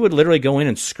 But she would literally go in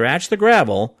and scratch the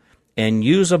gravel and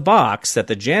use a box that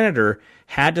the janitor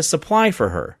had to supply for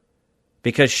her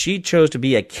because she chose to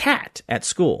be a cat at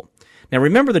school. Now,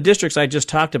 remember the districts I just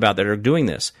talked about that are doing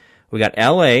this. We got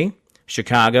L.A.,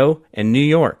 Chicago, and New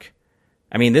York.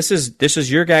 I mean, this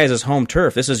is your guys' home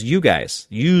turf. This is you guys,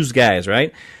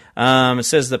 right? It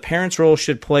says the parent's role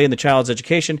should play in the child's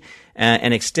education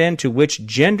and extend to which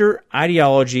gender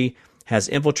ideology has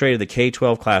infiltrated the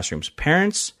K-12 classrooms.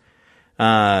 Parents,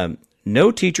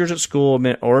 no teachers at school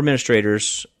or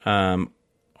administrators I'm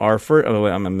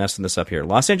messing this up here.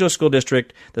 Los Angeles School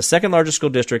District, the second largest school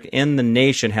district in the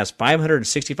nation, has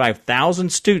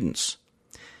 565,000 students,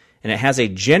 and it has a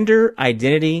gender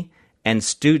identity and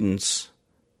students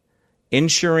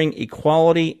ensuring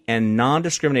equality and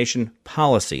non-discrimination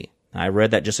policy. I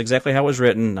read that just exactly how it was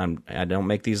written. I don't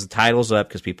make these titles up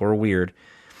because people are weird.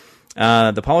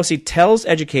 The policy tells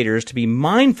educators to be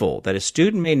mindful that a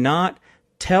student may not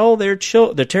tell their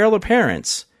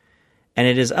parents, and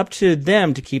it is up to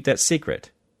them to keep that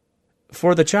secret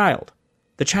for the child.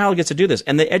 The child gets to do this,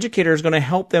 and the educator is going to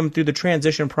help them through the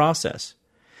transition process.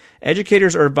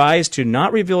 Educators are advised to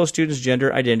not reveal a student's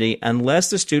gender identity unless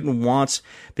the student wants,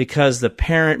 because the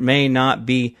parent may not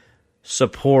be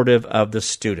supportive of the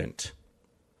student.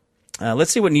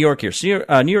 Let's see what New York here. So,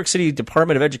 New York City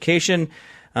Department of Education,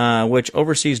 which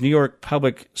oversees New York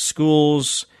public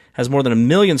schools, has more than 1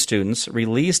 million students,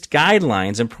 released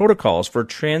guidelines and protocols for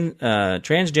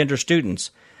transgender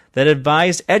students that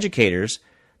advise educators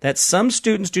that some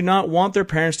students do not want their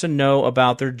parents to know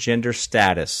about their gender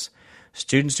status.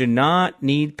 Students do not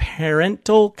need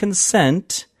parental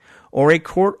consent or a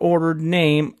court-ordered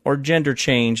name or gender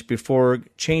change before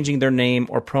changing their name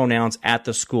or pronouns at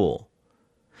the school.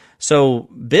 So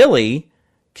Billy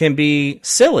can be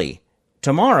silly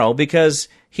tomorrow because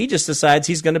he just decides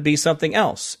he's going to be something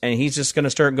else, and he's just going to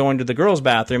start going to the girls'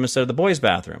 bathroom instead of the boys'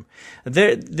 bathroom.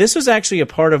 This was actually a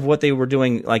part of what they were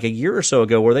doing like a year or so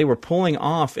ago, where they were pulling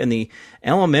off in the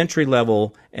elementary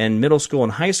level and middle school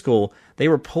and high school. They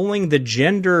were pulling the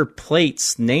gender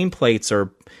plates, nameplates,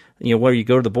 or where you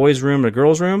go to the boys' room or the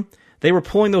girls' room. They were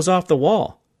pulling those off the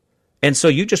wall, and so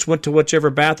you just went to whichever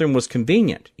bathroom was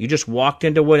convenient. You just walked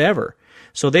into whatever.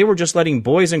 So they were just letting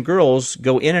boys and girls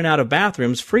go in and out of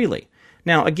bathrooms freely.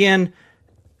 Now, again,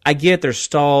 I get there's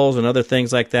stalls and other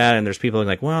things like that, and there's people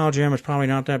like, well, Jim, it's probably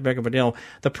not that big of a deal.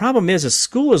 The problem is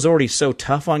school is already so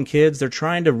tough on kids. They're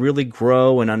trying to really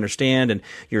grow and understand, and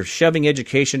you're shoving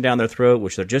education down their throat,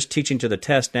 which they're just teaching to the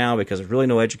test now because there's really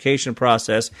no education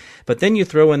process. But then you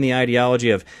throw in the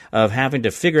ideology of having to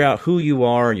figure out who you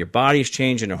are, and your body's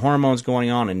changing, and hormones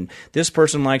going on, and this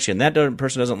person likes you, and that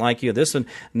person doesn't like you. This and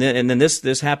then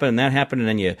this happened, and that happened, and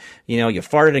then you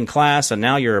farted in class, and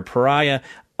now you're a pariah.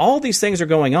 All these things are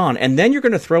going on, and then you're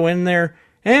going to throw in there,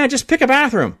 just pick a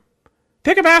bathroom.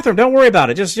 Pick a bathroom. Don't worry about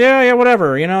it. Just,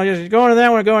 whatever. Just go into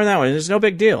that one, go into that one. It's no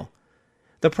big deal.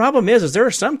 The problem is there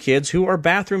are some kids who are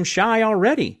bathroom shy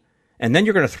already. And then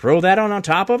you're going to throw that on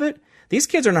top of it? These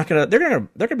kids are not going to, they're going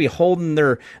to be holding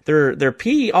their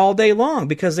pee all day long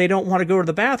because they don't want to go to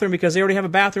the bathroom because they already have a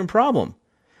bathroom problem.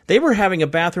 They were having a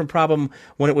bathroom problem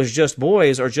when it was just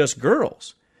boys or just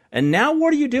girls. And now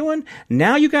what are you doing?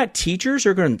 Now you got teachers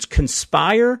who are going to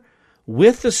conspire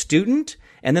with the student,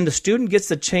 and then the student gets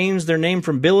to change their name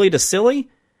from Billy to Silly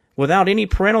without any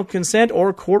parental consent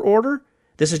or court order?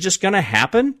 This is just going to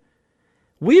happen?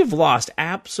 We have lost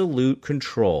absolute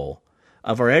control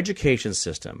of our education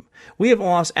system. We have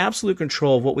lost absolute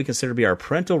control of what we consider to be our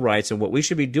parental rights and what we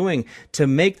should be doing to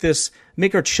make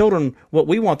our children what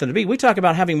we want them to be. We talk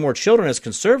about having more children as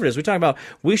conservatives. We talk about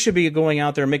we should be going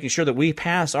out there and making sure that we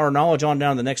pass our knowledge on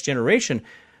down to the next generation.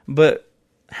 But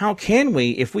how can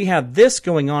we if we have this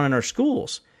going on in our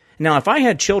schools? Now, if I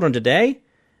had children today,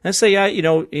 let's say, we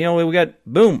got,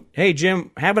 boom, hey, Jim,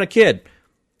 having a kid.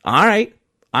 All right.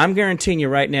 I'm guaranteeing you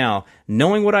right now,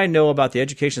 knowing what I know about the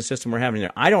education system we're having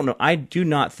there, I do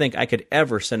not think I could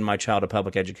ever send my child to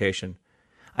public education.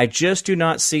 I just do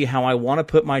not see how I want to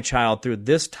put my child through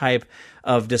this type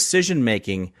of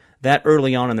decision-making that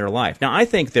early on in their life. Now, I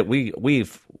think that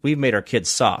we've made our kids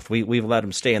soft. We've let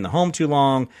them stay in the home too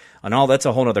long, and all that's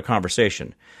a whole other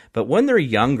conversation. But when they're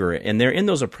younger and they're in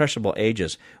those impressionable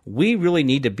ages, we really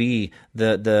need to be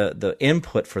the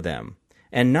input for them.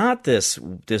 And not this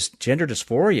gender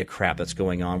dysphoria crap that's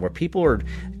going on where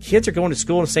kids are going to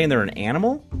school and saying they're an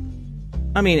animal.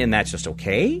 I mean, and that's just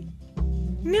okay?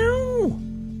 No.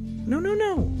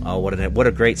 Oh, what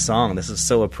a great song. This is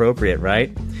so appropriate,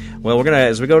 right? Well,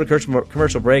 as we go to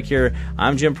commercial break here,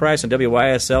 I'm Jim Price on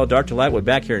WYSL. Dark to Light. We're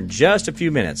back here in just a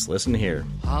few minutes. Listen here.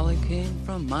 Holly came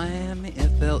from Miami,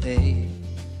 FLA.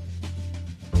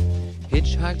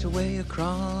 Hitchhiked away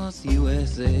across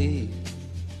USA.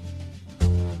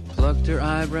 Plucked her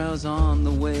eyebrows on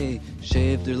the way,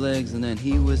 shaved her legs, and then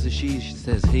he was a she. She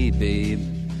says, hey, babe,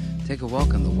 take a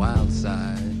walk on the wild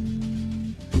side.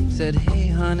 Said, hey,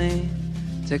 honey,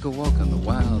 take a walk on the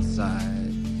wild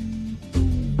side.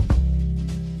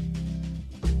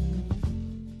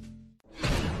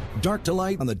 Dark to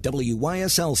Light on the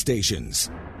WYSL stations.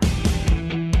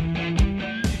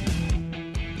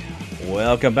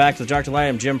 Welcome back to the Dark to Light.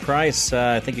 I'm Jim Price.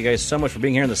 Thank you guys so much for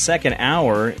being here in the second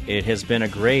hour. It has been a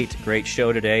great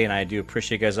show today, and I do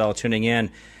appreciate you guys all tuning in.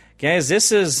 Guys,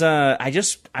 this is,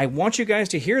 I want you guys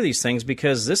to hear these things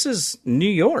because this is New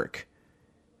York.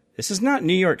 This is not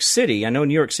New York City. I know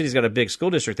New York City's got a big school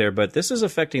district there, but this is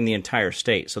affecting the entire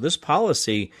state. So this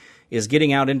policy is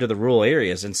getting out into the rural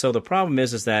areas. And so the problem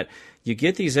is that you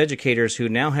get these educators who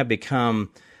now have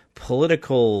become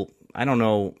political, I don't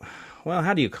know, well,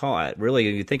 how do you call it? Really,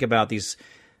 you think about these,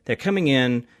 they're coming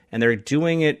in and they're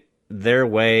doing it their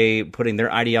way, putting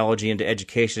their ideology into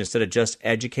education instead of just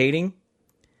educating.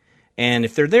 And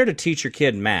if they're there to teach your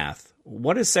kid math,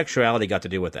 what has sexuality got to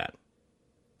do with that?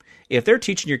 If they're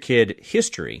teaching your kid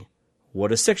history,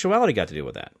 what has sexuality got to do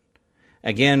with that?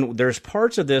 Again, there's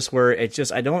parts of this where it's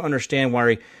just, I don't understand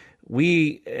why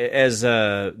we, as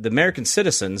the American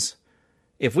citizens,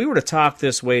 if we were to talk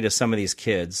this way to some of these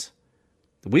kids,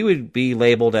 we would be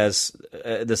labeled as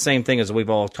the same thing as we've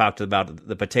all talked about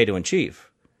the potato in chief.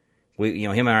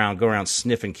 Him go around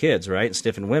sniffing kids, right, and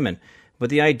sniffing women. But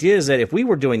the idea is that if we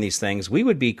were doing these things,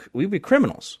 we'd be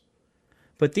criminals.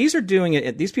 But these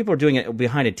people are doing it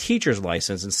behind a teacher's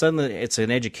license, and suddenly it's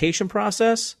an education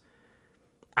process.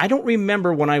 I don't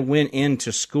remember when I went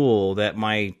into school that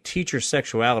my teacher's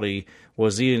sexuality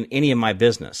was even any of my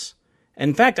business.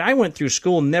 In fact, I went through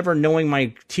school never knowing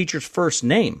my teacher's first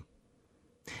name.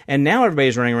 And now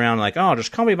everybody's running around like, oh,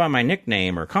 just call me by my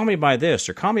nickname, or call me by this,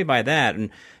 or call me by that. And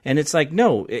it's like,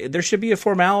 no, there should be a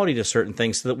formality to certain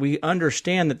things so that we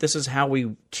understand that this is how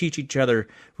we teach each other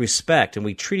respect and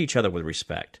we treat each other with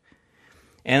respect.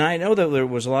 And I know that there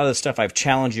was a lot of the stuff I've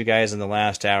challenged you guys in the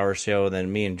last hour or so,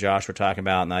 then me and Josh were talking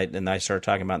about, and I started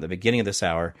talking about at the beginning of this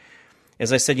hour.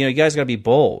 As I said, you guys got to be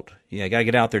bold. You got to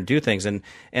get out there and do things. And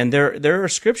there are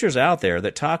scriptures out there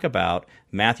that talk about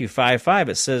Matthew 5:5.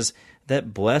 It says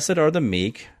that blessed are the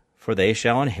meek, for they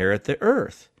shall inherit the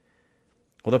earth.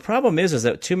 Well, the problem is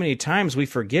that too many times we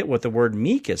forget what the word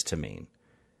meek is to mean.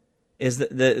 Is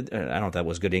that I don't know if that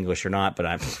was good English or not, but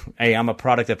I'm a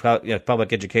product of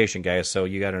public education, guys, so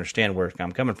you got to understand where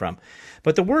I'm coming from.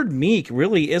 But the word meek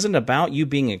really isn't about you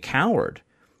being a coward.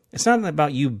 It's not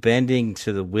about you bending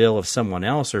to the will of someone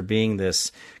else or being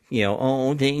this,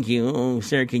 oh, thank you, oh,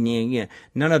 sir, can you, yeah.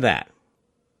 None of that.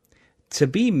 To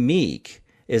be meek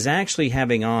is actually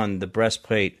having on the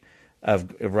breastplate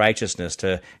of righteousness,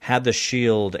 to have the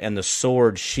shield and the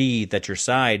sword sheathed at your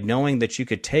side, knowing that you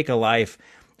could take a life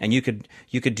and you could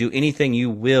do anything you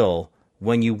will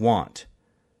when you want.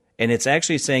 And it's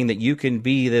actually saying that you can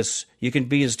be as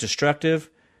destructive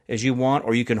as you want,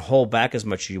 or you can hold back as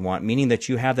much as you want, meaning that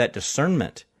you have that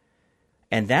discernment.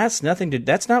 And that's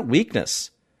not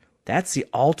weakness. That's the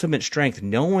ultimate strength,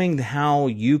 knowing how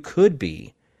you could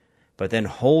be, but then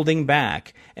holding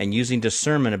back and using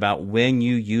discernment about when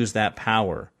you use that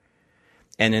power.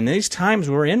 And in these times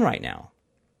we're in right now,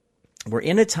 we're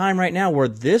in a time right now where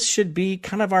this should be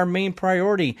kind of our main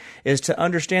priority, is to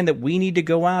understand that we need to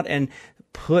go out and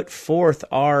put forth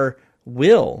our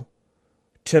will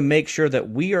to make sure that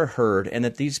we are heard and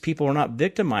that these people are not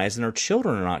victimized and our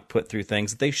children are not put through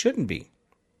things that they shouldn't be.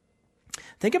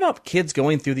 Think about kids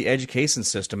going through the education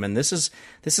system, and this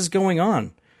is going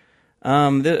on.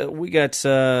 We got.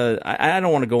 I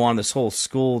don't want to go on this whole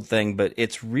school thing, but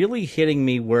it's really hitting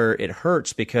me where it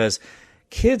hurts, because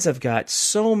kids have got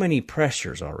so many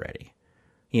pressures already.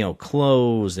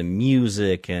 Clothes and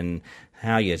music and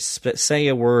how you say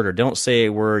a word or don't say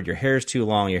a word. Your hair's too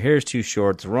long. Your hair's too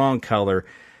short. It's the wrong color.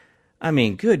 I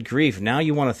mean, good grief. Now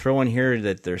you want to throw in here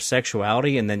that there's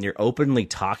sexuality, and then you're openly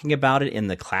talking about it in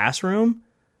the classroom?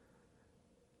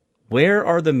 Where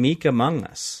are the meek among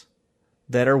us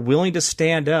that are willing to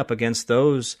stand up against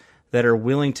those that are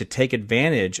willing to take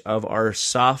advantage of our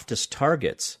softest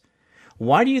targets?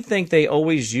 Why do you think they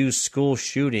always use school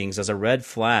shootings as a red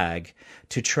flag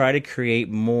to try to create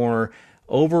more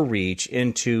overreach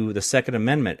into the Second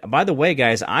Amendment? By the way,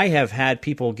 guys, I have had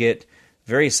people get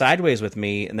very sideways with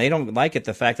me, and they don't like it,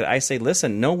 the fact that I say,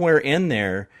 listen, nowhere in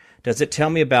there does it tell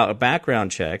me about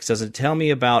background checks. Does it tell me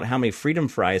about how many freedom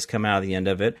fries come out of the end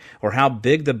of it, or how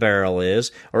big the barrel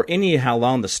is, or how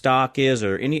long the stock is,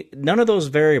 or none of those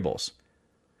variables.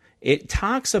 It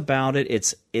talks about it.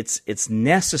 It's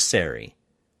necessary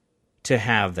to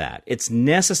have that. It's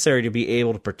necessary to be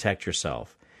able to protect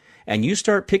yourself. And you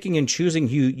start picking and choosing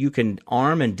who you can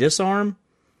arm and disarm,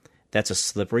 that's a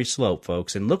slippery slope,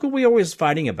 folks. And look what we're always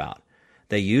fighting about.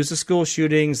 They use the school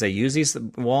shootings. They use these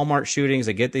Walmart shootings.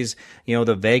 They get these,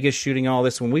 the Vegas shooting, all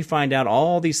this. When we find out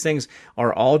all these things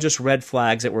are all just red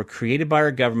flags that were created by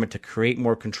our government to create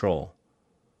more control.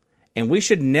 And we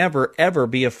should never, ever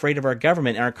be afraid of our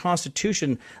government. And our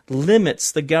Constitution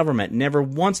limits the government. Never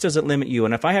once does it limit you.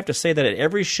 And if I have to say that at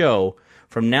every show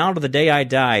from now to the day I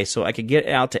die, so I could get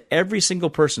out to every single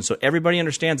person so everybody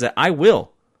understands that, I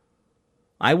will.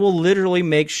 I will literally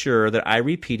make sure that I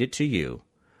repeat it to you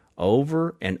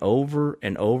over and over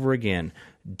and over again.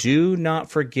 Do not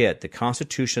forget the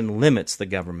Constitution limits the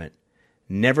government.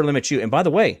 Never limits you. And by the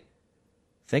way,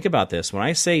 think about this. When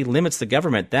I say limits the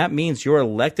government, that means your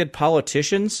elected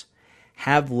politicians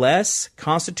have less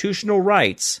constitutional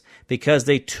rights because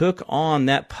they took on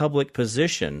that public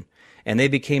position and they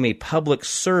became a public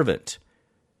servant.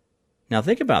 Now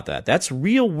think about that. That's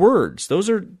real words.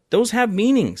 Those have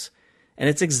meanings. And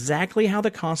it's exactly how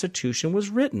the Constitution was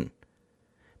written.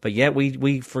 But yet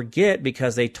we forget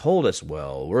because they told us,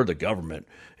 well, we're the government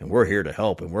and we're here to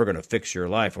help and we're going to fix your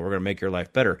life and we're going to make your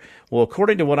life better. Well,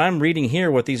 according to what I'm reading here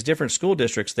with these different school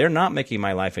districts, they're not making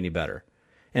my life any better.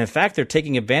 And in fact, they're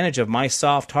taking advantage of my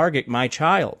soft target, my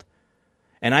child.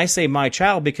 And I say my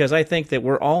child because I think that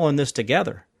we're all in this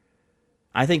together.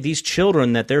 I think these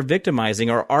children that they're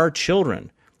victimizing are our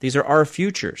children. These are our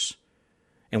futures.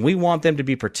 And we want them to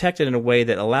be protected in a way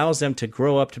that allows them to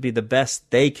grow up to be the best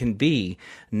they can be,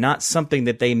 not something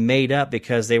that they made up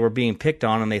because they were being picked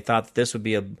on and they thought that this would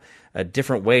be a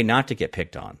different way not to get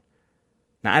picked on.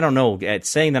 Now, I don't know. At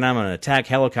saying that I'm an attack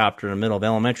helicopter in the middle of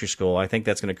elementary school, I think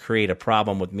that's going to create a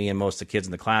problem with me and most of the kids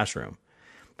in the classroom.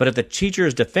 But if the teacher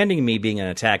is defending me being an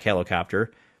attack helicopter,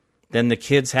 then the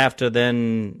kids have to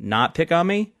then not pick on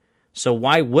me? So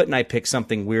why wouldn't I pick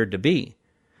something weird to be?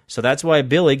 So that's why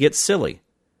Billy gets silly.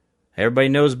 Everybody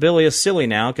knows Billy is silly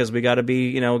now because we got to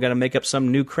be, got to make up some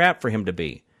new crap for him to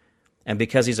be. And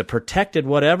because he's a protected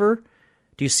whatever,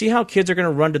 do you see how kids are going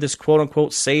to run to this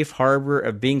quote-unquote safe harbor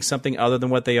of being something other than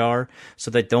what they are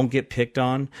so they don't get picked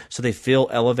on, so they feel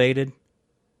elevated?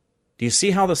 Do you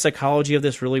see how the psychology of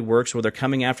this really works, where they're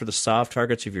coming after the soft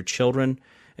targets of your children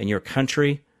and your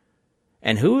country?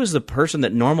 And who is the person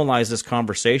that normalized this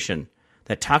conversation,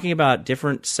 that talking about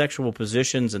different sexual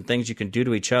positions and things you can do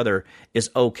to each other is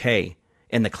okay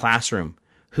in the classroom?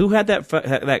 Who had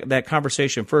that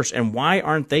conversation first, and why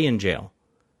aren't they in jail?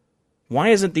 Why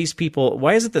isn't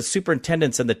the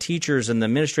superintendents and the teachers and the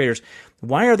administrators,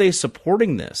 why are they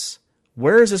supporting this?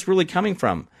 Where is this really coming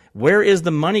from? Where is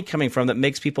the money coming from that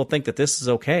makes people think that this is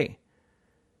okay?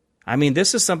 I mean,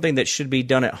 this is something that should be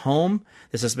done at home.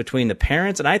 This is between the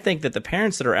parents. And I think that the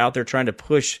parents that are out there trying to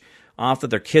push off that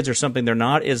their kids are something they're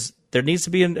not, there needs to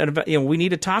be, we need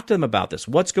to talk to them about this.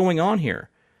 What's going on here?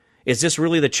 Is this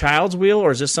really the child's wheel,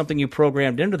 or is this something you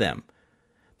programmed into them?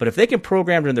 But if they can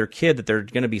program into their kid that they're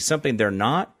going to be something they're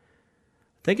not,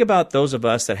 think about those of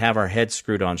us that have our heads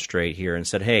screwed on straight here and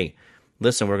said, hey,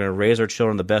 listen, we're going to raise our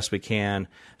children the best we can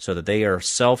so that they are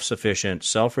self-sufficient,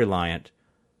 self-reliant.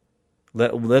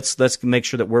 Let's make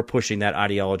sure that we're pushing that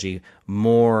ideology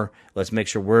more. Let's make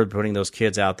sure we're putting those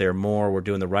kids out there more. We're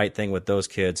doing the right thing with those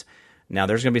kids. Now,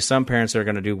 there's going to be some parents that are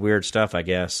going to do weird stuff, I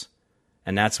guess.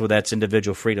 And that's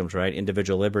individual freedoms, right?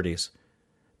 Individual liberties.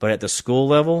 But at the school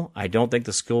level, I don't think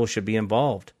the school should be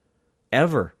involved.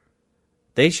 Ever.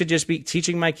 They should just be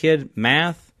teaching my kid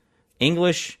math,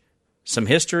 English, some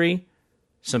history,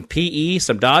 some PE,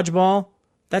 some dodgeball.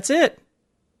 That's it.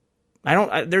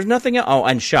 There's nothing else. Oh,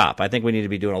 and shop. I think we need to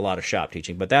be doing a lot of shop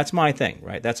teaching, but that's my thing,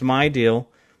 right? That's my deal.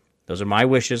 Those are my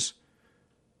wishes.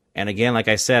 And again, like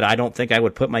I said, I don't think I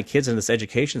would put my kids in this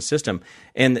education system.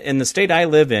 And in the state I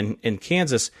live in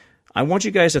Kansas, I want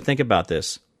you guys to think about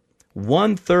this.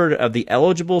 1/3 of the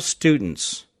eligible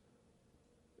students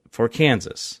for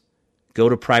Kansas go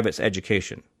to private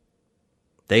education.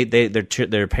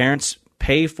 Their parents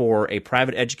pay for a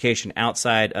private education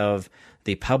outside of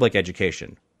the public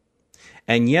education.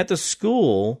 And yet the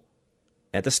school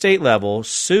at the state level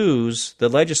sues the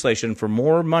legislation for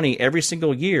more money every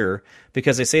single year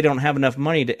because they say they don't have enough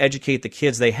money to educate the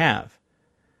kids they have.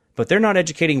 But they're not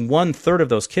educating 1/3 of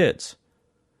those kids.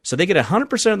 So they get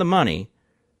 100% of the money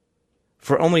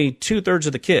for only 2/3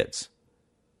 of the kids.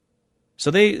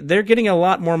 So they're getting a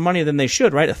lot more money than they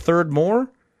should, right? 1/3 more?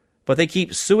 But they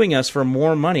keep suing us for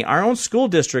more money. Our own school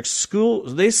districts,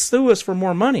 they sue us for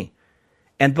more money.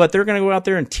 But they're going to go out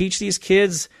there and teach these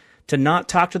kids to not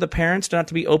talk to the parents, not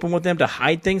to be open with them, to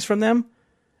hide things from them.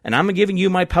 And I'm giving you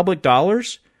my public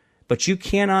dollars, but you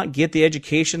cannot get the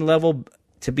education level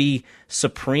to be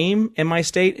supreme in my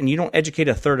state, and you don't educate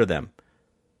 1/3 of them.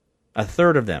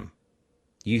 1/3 of them.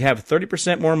 You have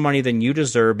 30% more money than you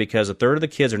deserve because 1/3 of the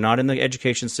kids are not in the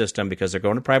education system because they're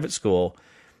going to private school,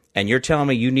 and you're telling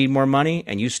me you need more money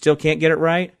and you still can't get it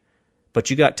right, but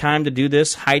you got time to do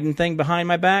this hiding thing behind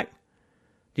my back?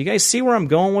 Do you guys see where I'm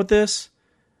going with this?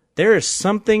 There is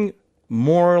something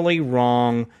morally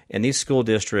wrong in these school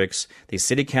districts, these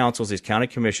city councils, these county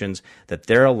commissions, that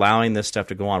they're allowing this stuff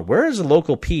to go on. Where is the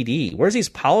local PD? Where's these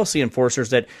policy enforcers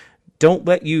that don't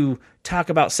let you talk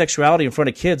about sexuality in front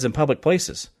of kids in public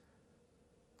places?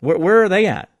 Where are they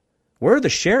at? Where are the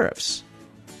sheriffs?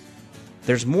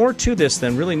 There's more to this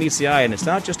than really meets the eye, and it's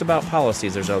not just about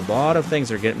policies. There's a lot of things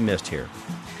that are getting missed here.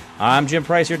 I'm Jim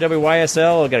Price here at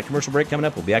WYSL. I've got a commercial break coming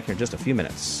up. We'll be back here in just a few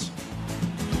minutes.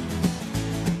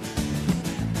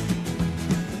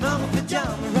 Mama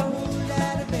pajama rolled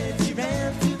out of bed. She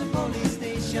ran to the police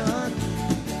station.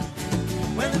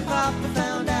 When the papa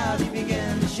found out, he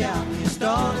began to shout. He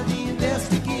started the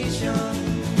investigation.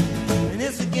 And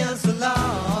it's against the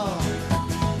law.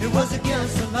 It was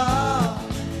against the law.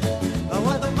 But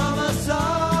what the mama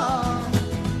saw,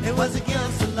 it was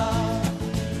against the law.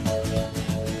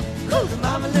 The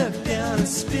mama looked down and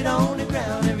spit on the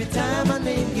ground every time my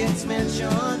name gets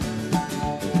mentioned.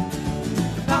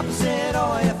 Papa said,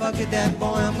 oh, if I get that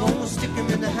boy, I'm gonna stick him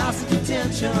in the house of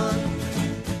detention.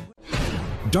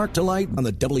 Dark to Light on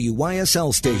the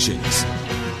WYSL stations.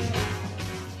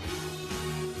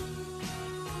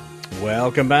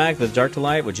 Welcome back to Dark to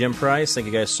Light with Jim Price. Thank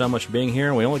you guys so much for being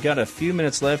here. We only got a few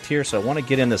minutes left here, so I want to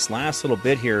get in this last little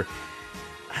bit here.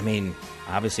 I mean,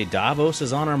 obviously Davos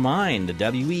is on our mind, the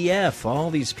WEF, all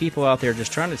these people out there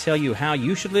just trying to tell you how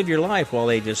you should live your life while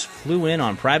they just flew in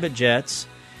on private jets,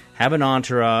 have an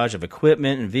entourage of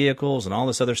equipment and vehicles and all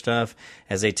this other stuff,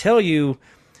 as they tell you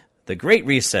the Great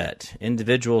Reset,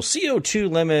 individual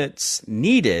CO2 limits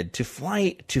needed to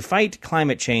fight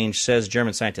climate change, says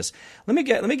German scientists. Let me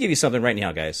give you something right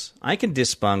now, guys. I can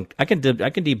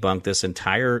debunk this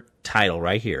entire title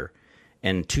right here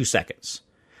in 2 seconds.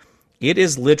 It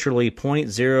is literally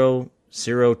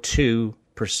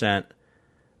 0.002%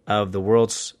 of the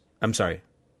world's.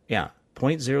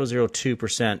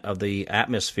 0.002% of the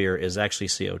atmosphere is actually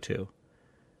CO2.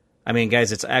 I mean,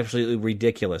 guys, it's absolutely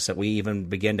ridiculous that we even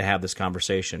begin to have this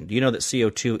conversation. Do you know that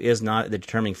CO2 is not the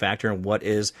determining factor in what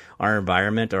is our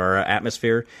environment or our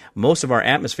atmosphere? Most of our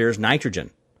atmosphere is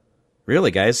nitrogen. Really,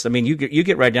 guys. I mean, you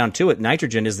get right down to it.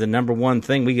 Nitrogen is the number one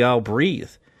thing we all breathe.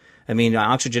 I mean,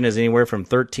 oxygen is anywhere from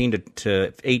 13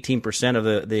 to 18%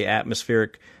 of the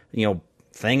atmospheric,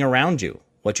 thing around you.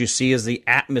 What you see is the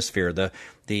atmosphere, the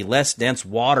less dense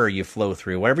water you flow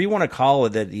through, whatever you want to call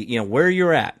it, that where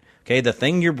you're at. Okay, the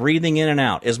thing you're breathing in and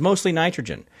out is mostly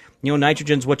nitrogen. You know,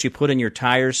 nitrogen's what you put in your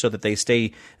tires so that they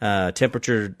stay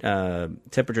temperature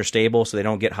stable, so they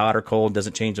don't get hot or cold,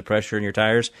 doesn't change the pressure in your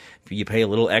tires. If you pay a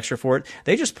little extra for it,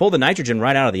 they just pull the nitrogen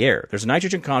right out of the air. There's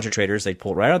nitrogen concentrators. They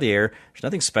pull it right out of the air. There's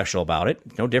nothing special about it.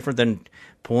 No different than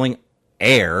pulling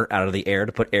air out of the air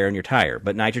to put air in your tire.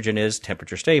 But nitrogen is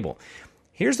temperature stable.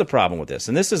 Here's the problem with this,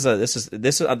 and this is at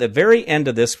the very end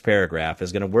of this paragraph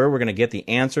is where we're going to get the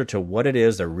answer to what it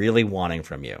is they're really wanting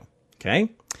from you. Okay.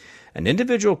 An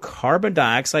individual carbon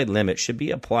dioxide limit should be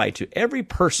applied to every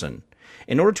person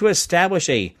in order to establish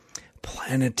a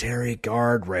planetary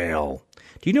guardrail.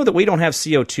 Do you know that we don't have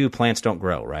CO2, plants don't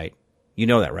grow, right? You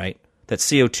know that, right? That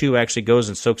CO2 actually goes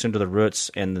and soaks into the roots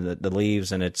and the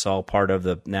leaves, and it's all part of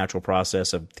the natural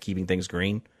process of keeping things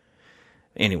green.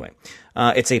 Anyway,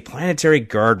 it's a planetary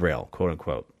guardrail, quote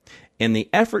unquote. In the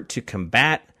effort to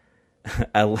combat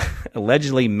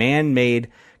allegedly man-made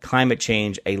climate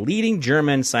change, a leading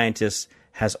German scientist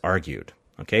has argued.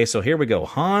 Okay, so here we go.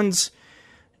 Hans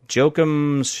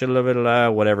Joachim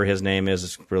Schiller, whatever his name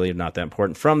is really not that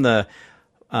important, from the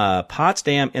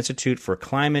Potsdam Institute for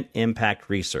Climate Impact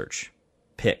Research,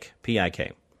 PIC,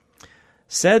 P-I-K,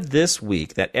 said this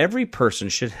week that every person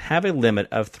should have a limit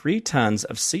of 3 tons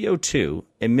of CO2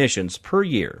 emissions per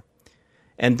year.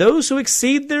 And those who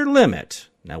exceed their limit,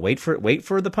 now wait for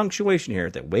the punctuation here,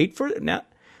 now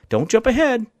don't jump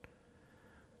ahead.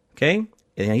 Okay?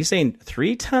 And he's saying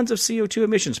 3 tons of CO2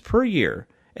 emissions per year,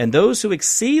 and those who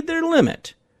exceed their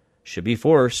limit should be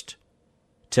forced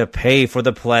to pay for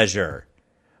the pleasure.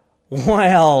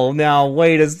 Well, now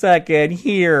wait a second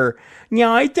here.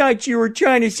 Now, I thought you were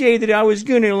trying to say that I was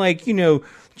going to,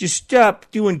 just stop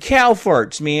doing cow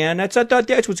farts, man. I thought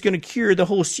that's what's going to cure the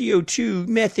whole CO2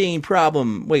 methane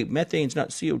problem. Wait, methane's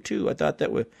not CO2.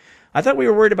 I thought we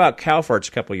were worried about cow farts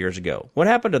a couple years ago. What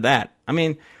happened to that? I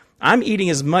mean, I'm eating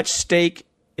as much steak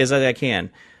as I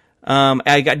can.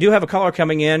 I do have a caller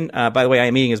coming in. By the way,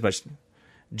 I'm eating as much.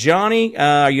 Johnny,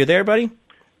 are you there, buddy?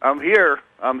 I'm here.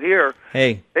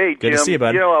 Hey, good Jim, to see you,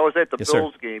 bud. I was at the Yes,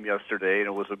 Bills sir. game yesterday, and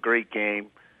it was a great game.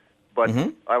 But Mm-hmm.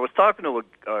 I was talking to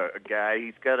a guy.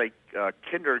 He's got a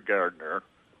kindergartner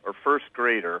or first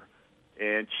grader,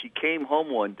 and she came home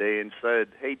one day and said,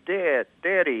 "Hey,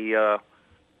 Daddy,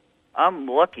 I'm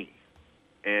lucky."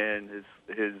 And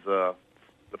the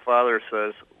father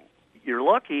says, "You're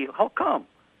lucky? How come?"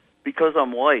 "Because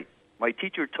I'm white. My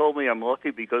teacher told me I'm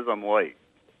lucky because I'm white."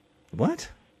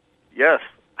 What? Yes.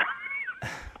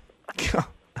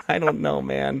 I don't know,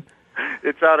 man.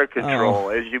 It's out of control,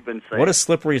 as you've been saying. What a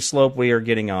slippery slope we are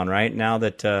getting on right now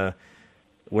that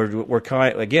we're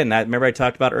again, that remember I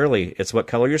talked about early. It's what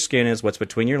color your skin is, what's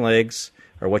between your legs,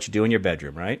 or what you do in your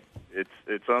bedroom, right? It's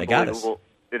They got us. unbelievable,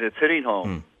 and it's hitting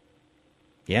home.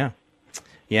 Yeah.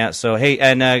 So hey,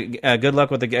 and good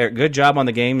luck with good job on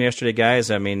the game yesterday,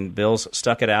 guys. I mean, Bills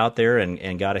stuck it out there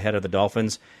and got ahead of the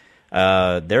Dolphins.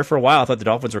 There for a while, I thought the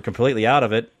Dolphins were completely out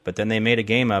of it, but then they made a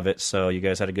game of it. So you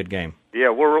guys had a good game. Yeah,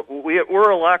 we're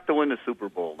a lock to win the Super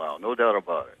Bowl now, no doubt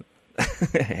about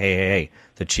it. hey,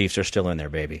 the Chiefs are still in there,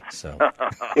 baby. So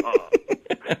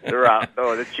They're out.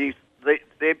 No, the Chiefs. They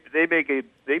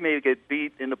may get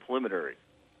beat in the preliminary.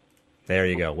 there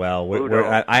you go. Well,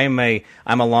 I'm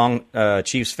a long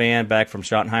Chiefs fan back from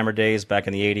Schottenheimer days back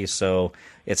in the '80s. So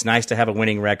it's nice to have a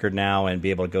winning record now and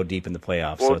be able to go deep in the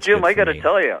playoffs. Well, so it's Jim, good I for got to me.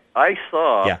 tell you,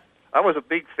 I was a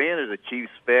big fan of the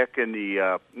Chiefs back in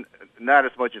the not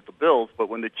as much as the Bills, but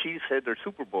when the Chiefs had their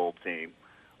Super Bowl team,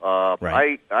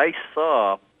 Right. I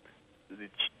saw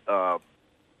the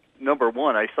number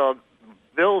one. I saw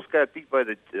Bills got beat by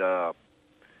the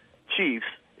Chiefs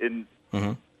in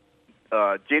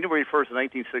January 1st,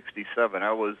 1967.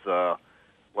 I was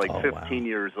 15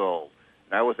 years old.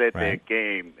 And I was at that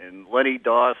game, and Lenny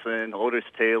Dawson, Otis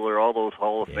Taylor, all those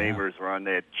Hall of Famers were on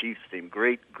that Chiefs team.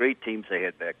 Great teams they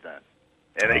had back then.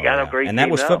 And they got a great team And that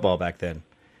was now. football back then.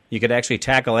 You could actually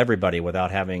tackle everybody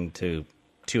without having to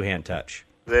two-hand touch.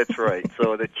 That's right.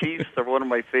 So the Chiefs are one of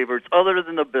my favorites, other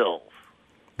than the Bills.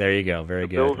 There you go. Very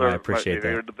good. Bills I appreciate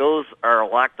that. The Bills are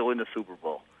locked to win the Super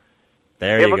Bowl.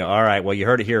 There you go. All right. Well, you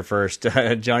heard it here first.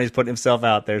 Johnny's putting himself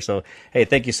out there. So, hey,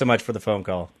 thank you so much for the phone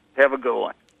call. Have a good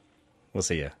one. We'll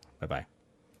see you. Bye-bye.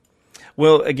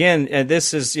 Well, again,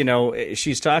 this is,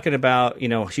 she's talking about,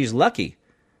 she's lucky.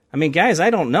 I mean, guys, I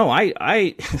don't know.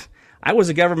 I was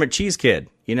a government cheese kid.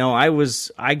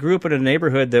 I grew up in a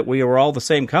neighborhood that we were all the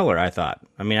same color, I thought.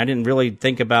 I mean, I didn't really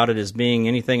think about it as being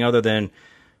anything other than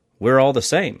we're all the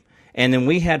same. And then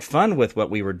we had fun with what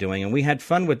we were doing, and we had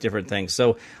fun with different things.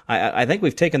 So I think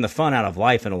we've taken the fun out of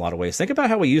life in a lot of ways. Think about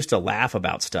how we used to laugh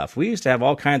about stuff. We used to have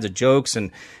all kinds of jokes,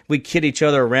 and we'd kid each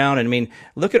other around. And I mean,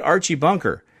 look at Archie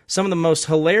Bunker. Some of the most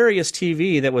hilarious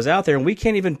TV that was out there, and we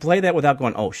can't even play that without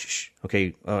going, oh, shh.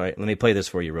 Okay, all right, let me play this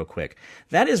for you real quick.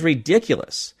 That is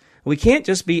ridiculous. We can't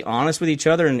just be honest with each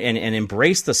other and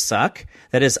embrace the suck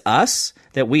that is us,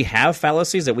 that we have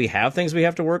fallacies, that we have things we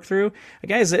have to work through.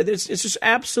 Guys, it's just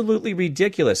absolutely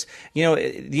ridiculous. You know,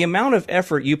 the amount of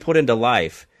effort you put into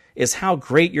life is how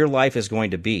great your life is going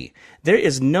to be. There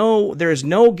is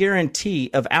no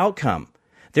guarantee of outcome.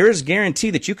 There is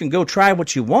guarantee that you can go try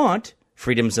what you want,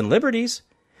 freedoms and liberties.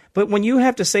 But when you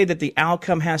have to say that the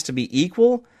outcome has to be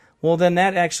equal, well, then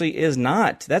that actually is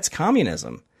not. That's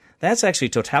communism. That's actually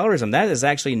totalitarianism. That is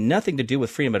actually nothing to do with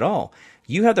freedom at all.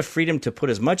 You have the freedom to put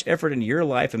as much effort into your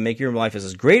life and make your life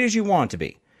as great as you want to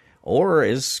be, or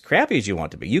as crappy as you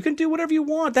want to be. You can do whatever you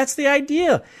want. That's the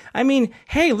idea. I mean,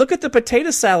 hey, look at the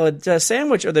potato salad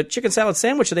sandwich or the chicken salad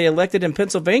sandwich they elected in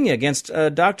Pennsylvania against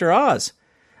Dr. Oz.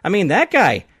 I mean, that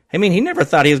guy, he never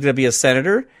thought he was going to be a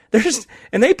senator.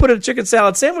 And they put a chicken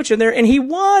salad sandwich in there, and he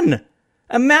won.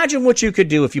 Imagine what you could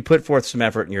do if you put forth some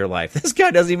effort in your life. This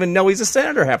guy doesn't even know he's a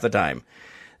senator half the time.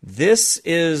 This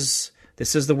is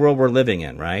the world we're living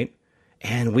in, right?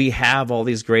 And we have all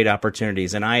these great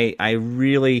opportunities. And I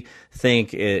really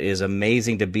think it is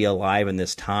amazing to be alive in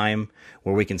this time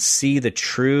where we can see the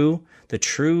true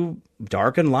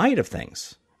dark and light of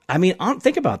things. I mean,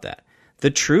 think about that. The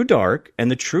true dark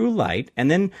and the true light,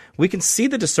 and then we can see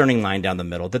the discerning line down the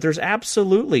middle, that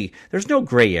there's no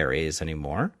gray areas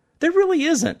anymore. There really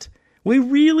isn't. We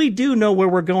really do know where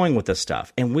we're going with this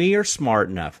stuff, and we are smart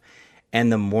enough.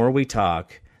 And the more we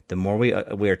talk, the more we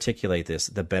articulate this,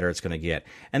 the better it's going to get.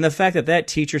 And the fact that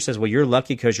teacher says, well, you're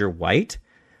lucky because you're white,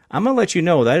 I'm going to let you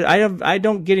know that I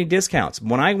don't get any discounts.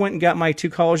 When I went and got my 2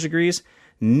 college degrees,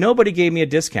 nobody gave me a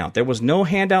discount. There was no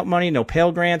handout money, no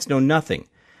Pell Grants, no nothing.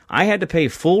 I had to pay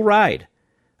full ride.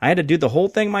 I had to do the whole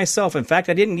thing myself. In fact,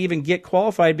 I didn't even get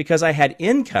qualified because I had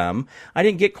income. I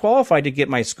didn't get qualified to get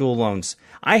my school loans.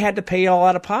 I had to pay all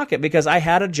out of pocket because I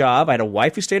had a job. I had a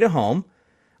wife who stayed at home.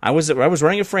 I was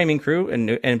running a framing crew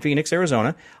in Phoenix,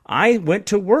 Arizona. I went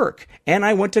to work, and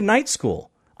I went to night school.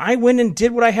 I went and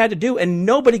did what I had to do, and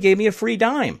nobody gave me a free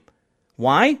dime.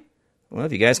 Why? Well,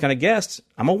 if you guys kind of guessed,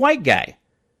 I'm a white guy.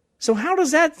 So how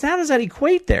does that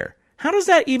equate there? How does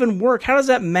that even work? How does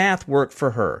that math work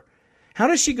for her? How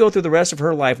does she go through the rest of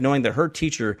her life knowing that her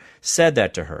teacher said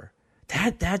that to her?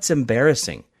 That's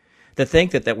embarrassing. To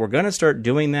think that we're going to start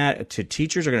doing that to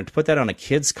teachers, are going to put that on a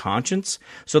kid's conscience,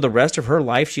 so the rest of her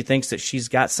life she thinks that she's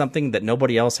got something that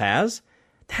nobody else has?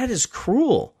 That is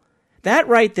cruel. That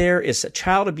right there is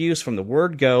child abuse from the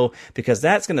word go, because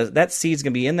that seed's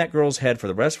going to be in that girl's head for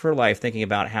the rest of her life, thinking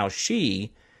about how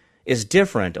she is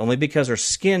different only because her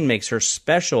skin makes her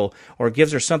special or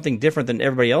gives her something different than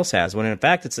everybody else has, when in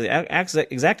fact it's the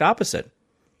exact opposite.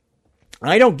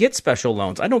 I don't get special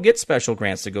loans. I don't get special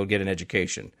grants to go get an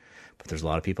education. But there's a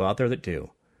lot of people out there that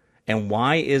do. And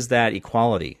why is that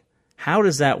equality? How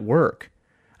does that work?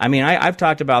 I mean, I've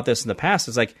talked about this in the past.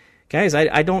 It's like, guys,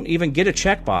 I don't even get a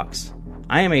checkbox.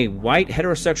 I am a white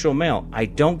heterosexual male. I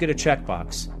don't get a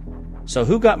checkbox. So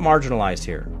who got marginalized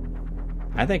here?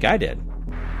 I think I did.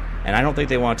 And I don't think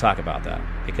they want to talk about that,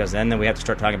 because then we have to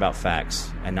start talking about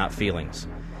facts and not feelings.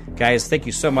 Guys, thank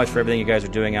you so much for everything you guys are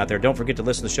doing out there. Don't forget to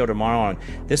listen to the show tomorrow.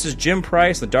 This is Jim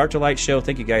Price, the Dark to Light Show.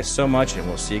 Thank you guys so much, and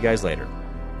we'll see you guys later.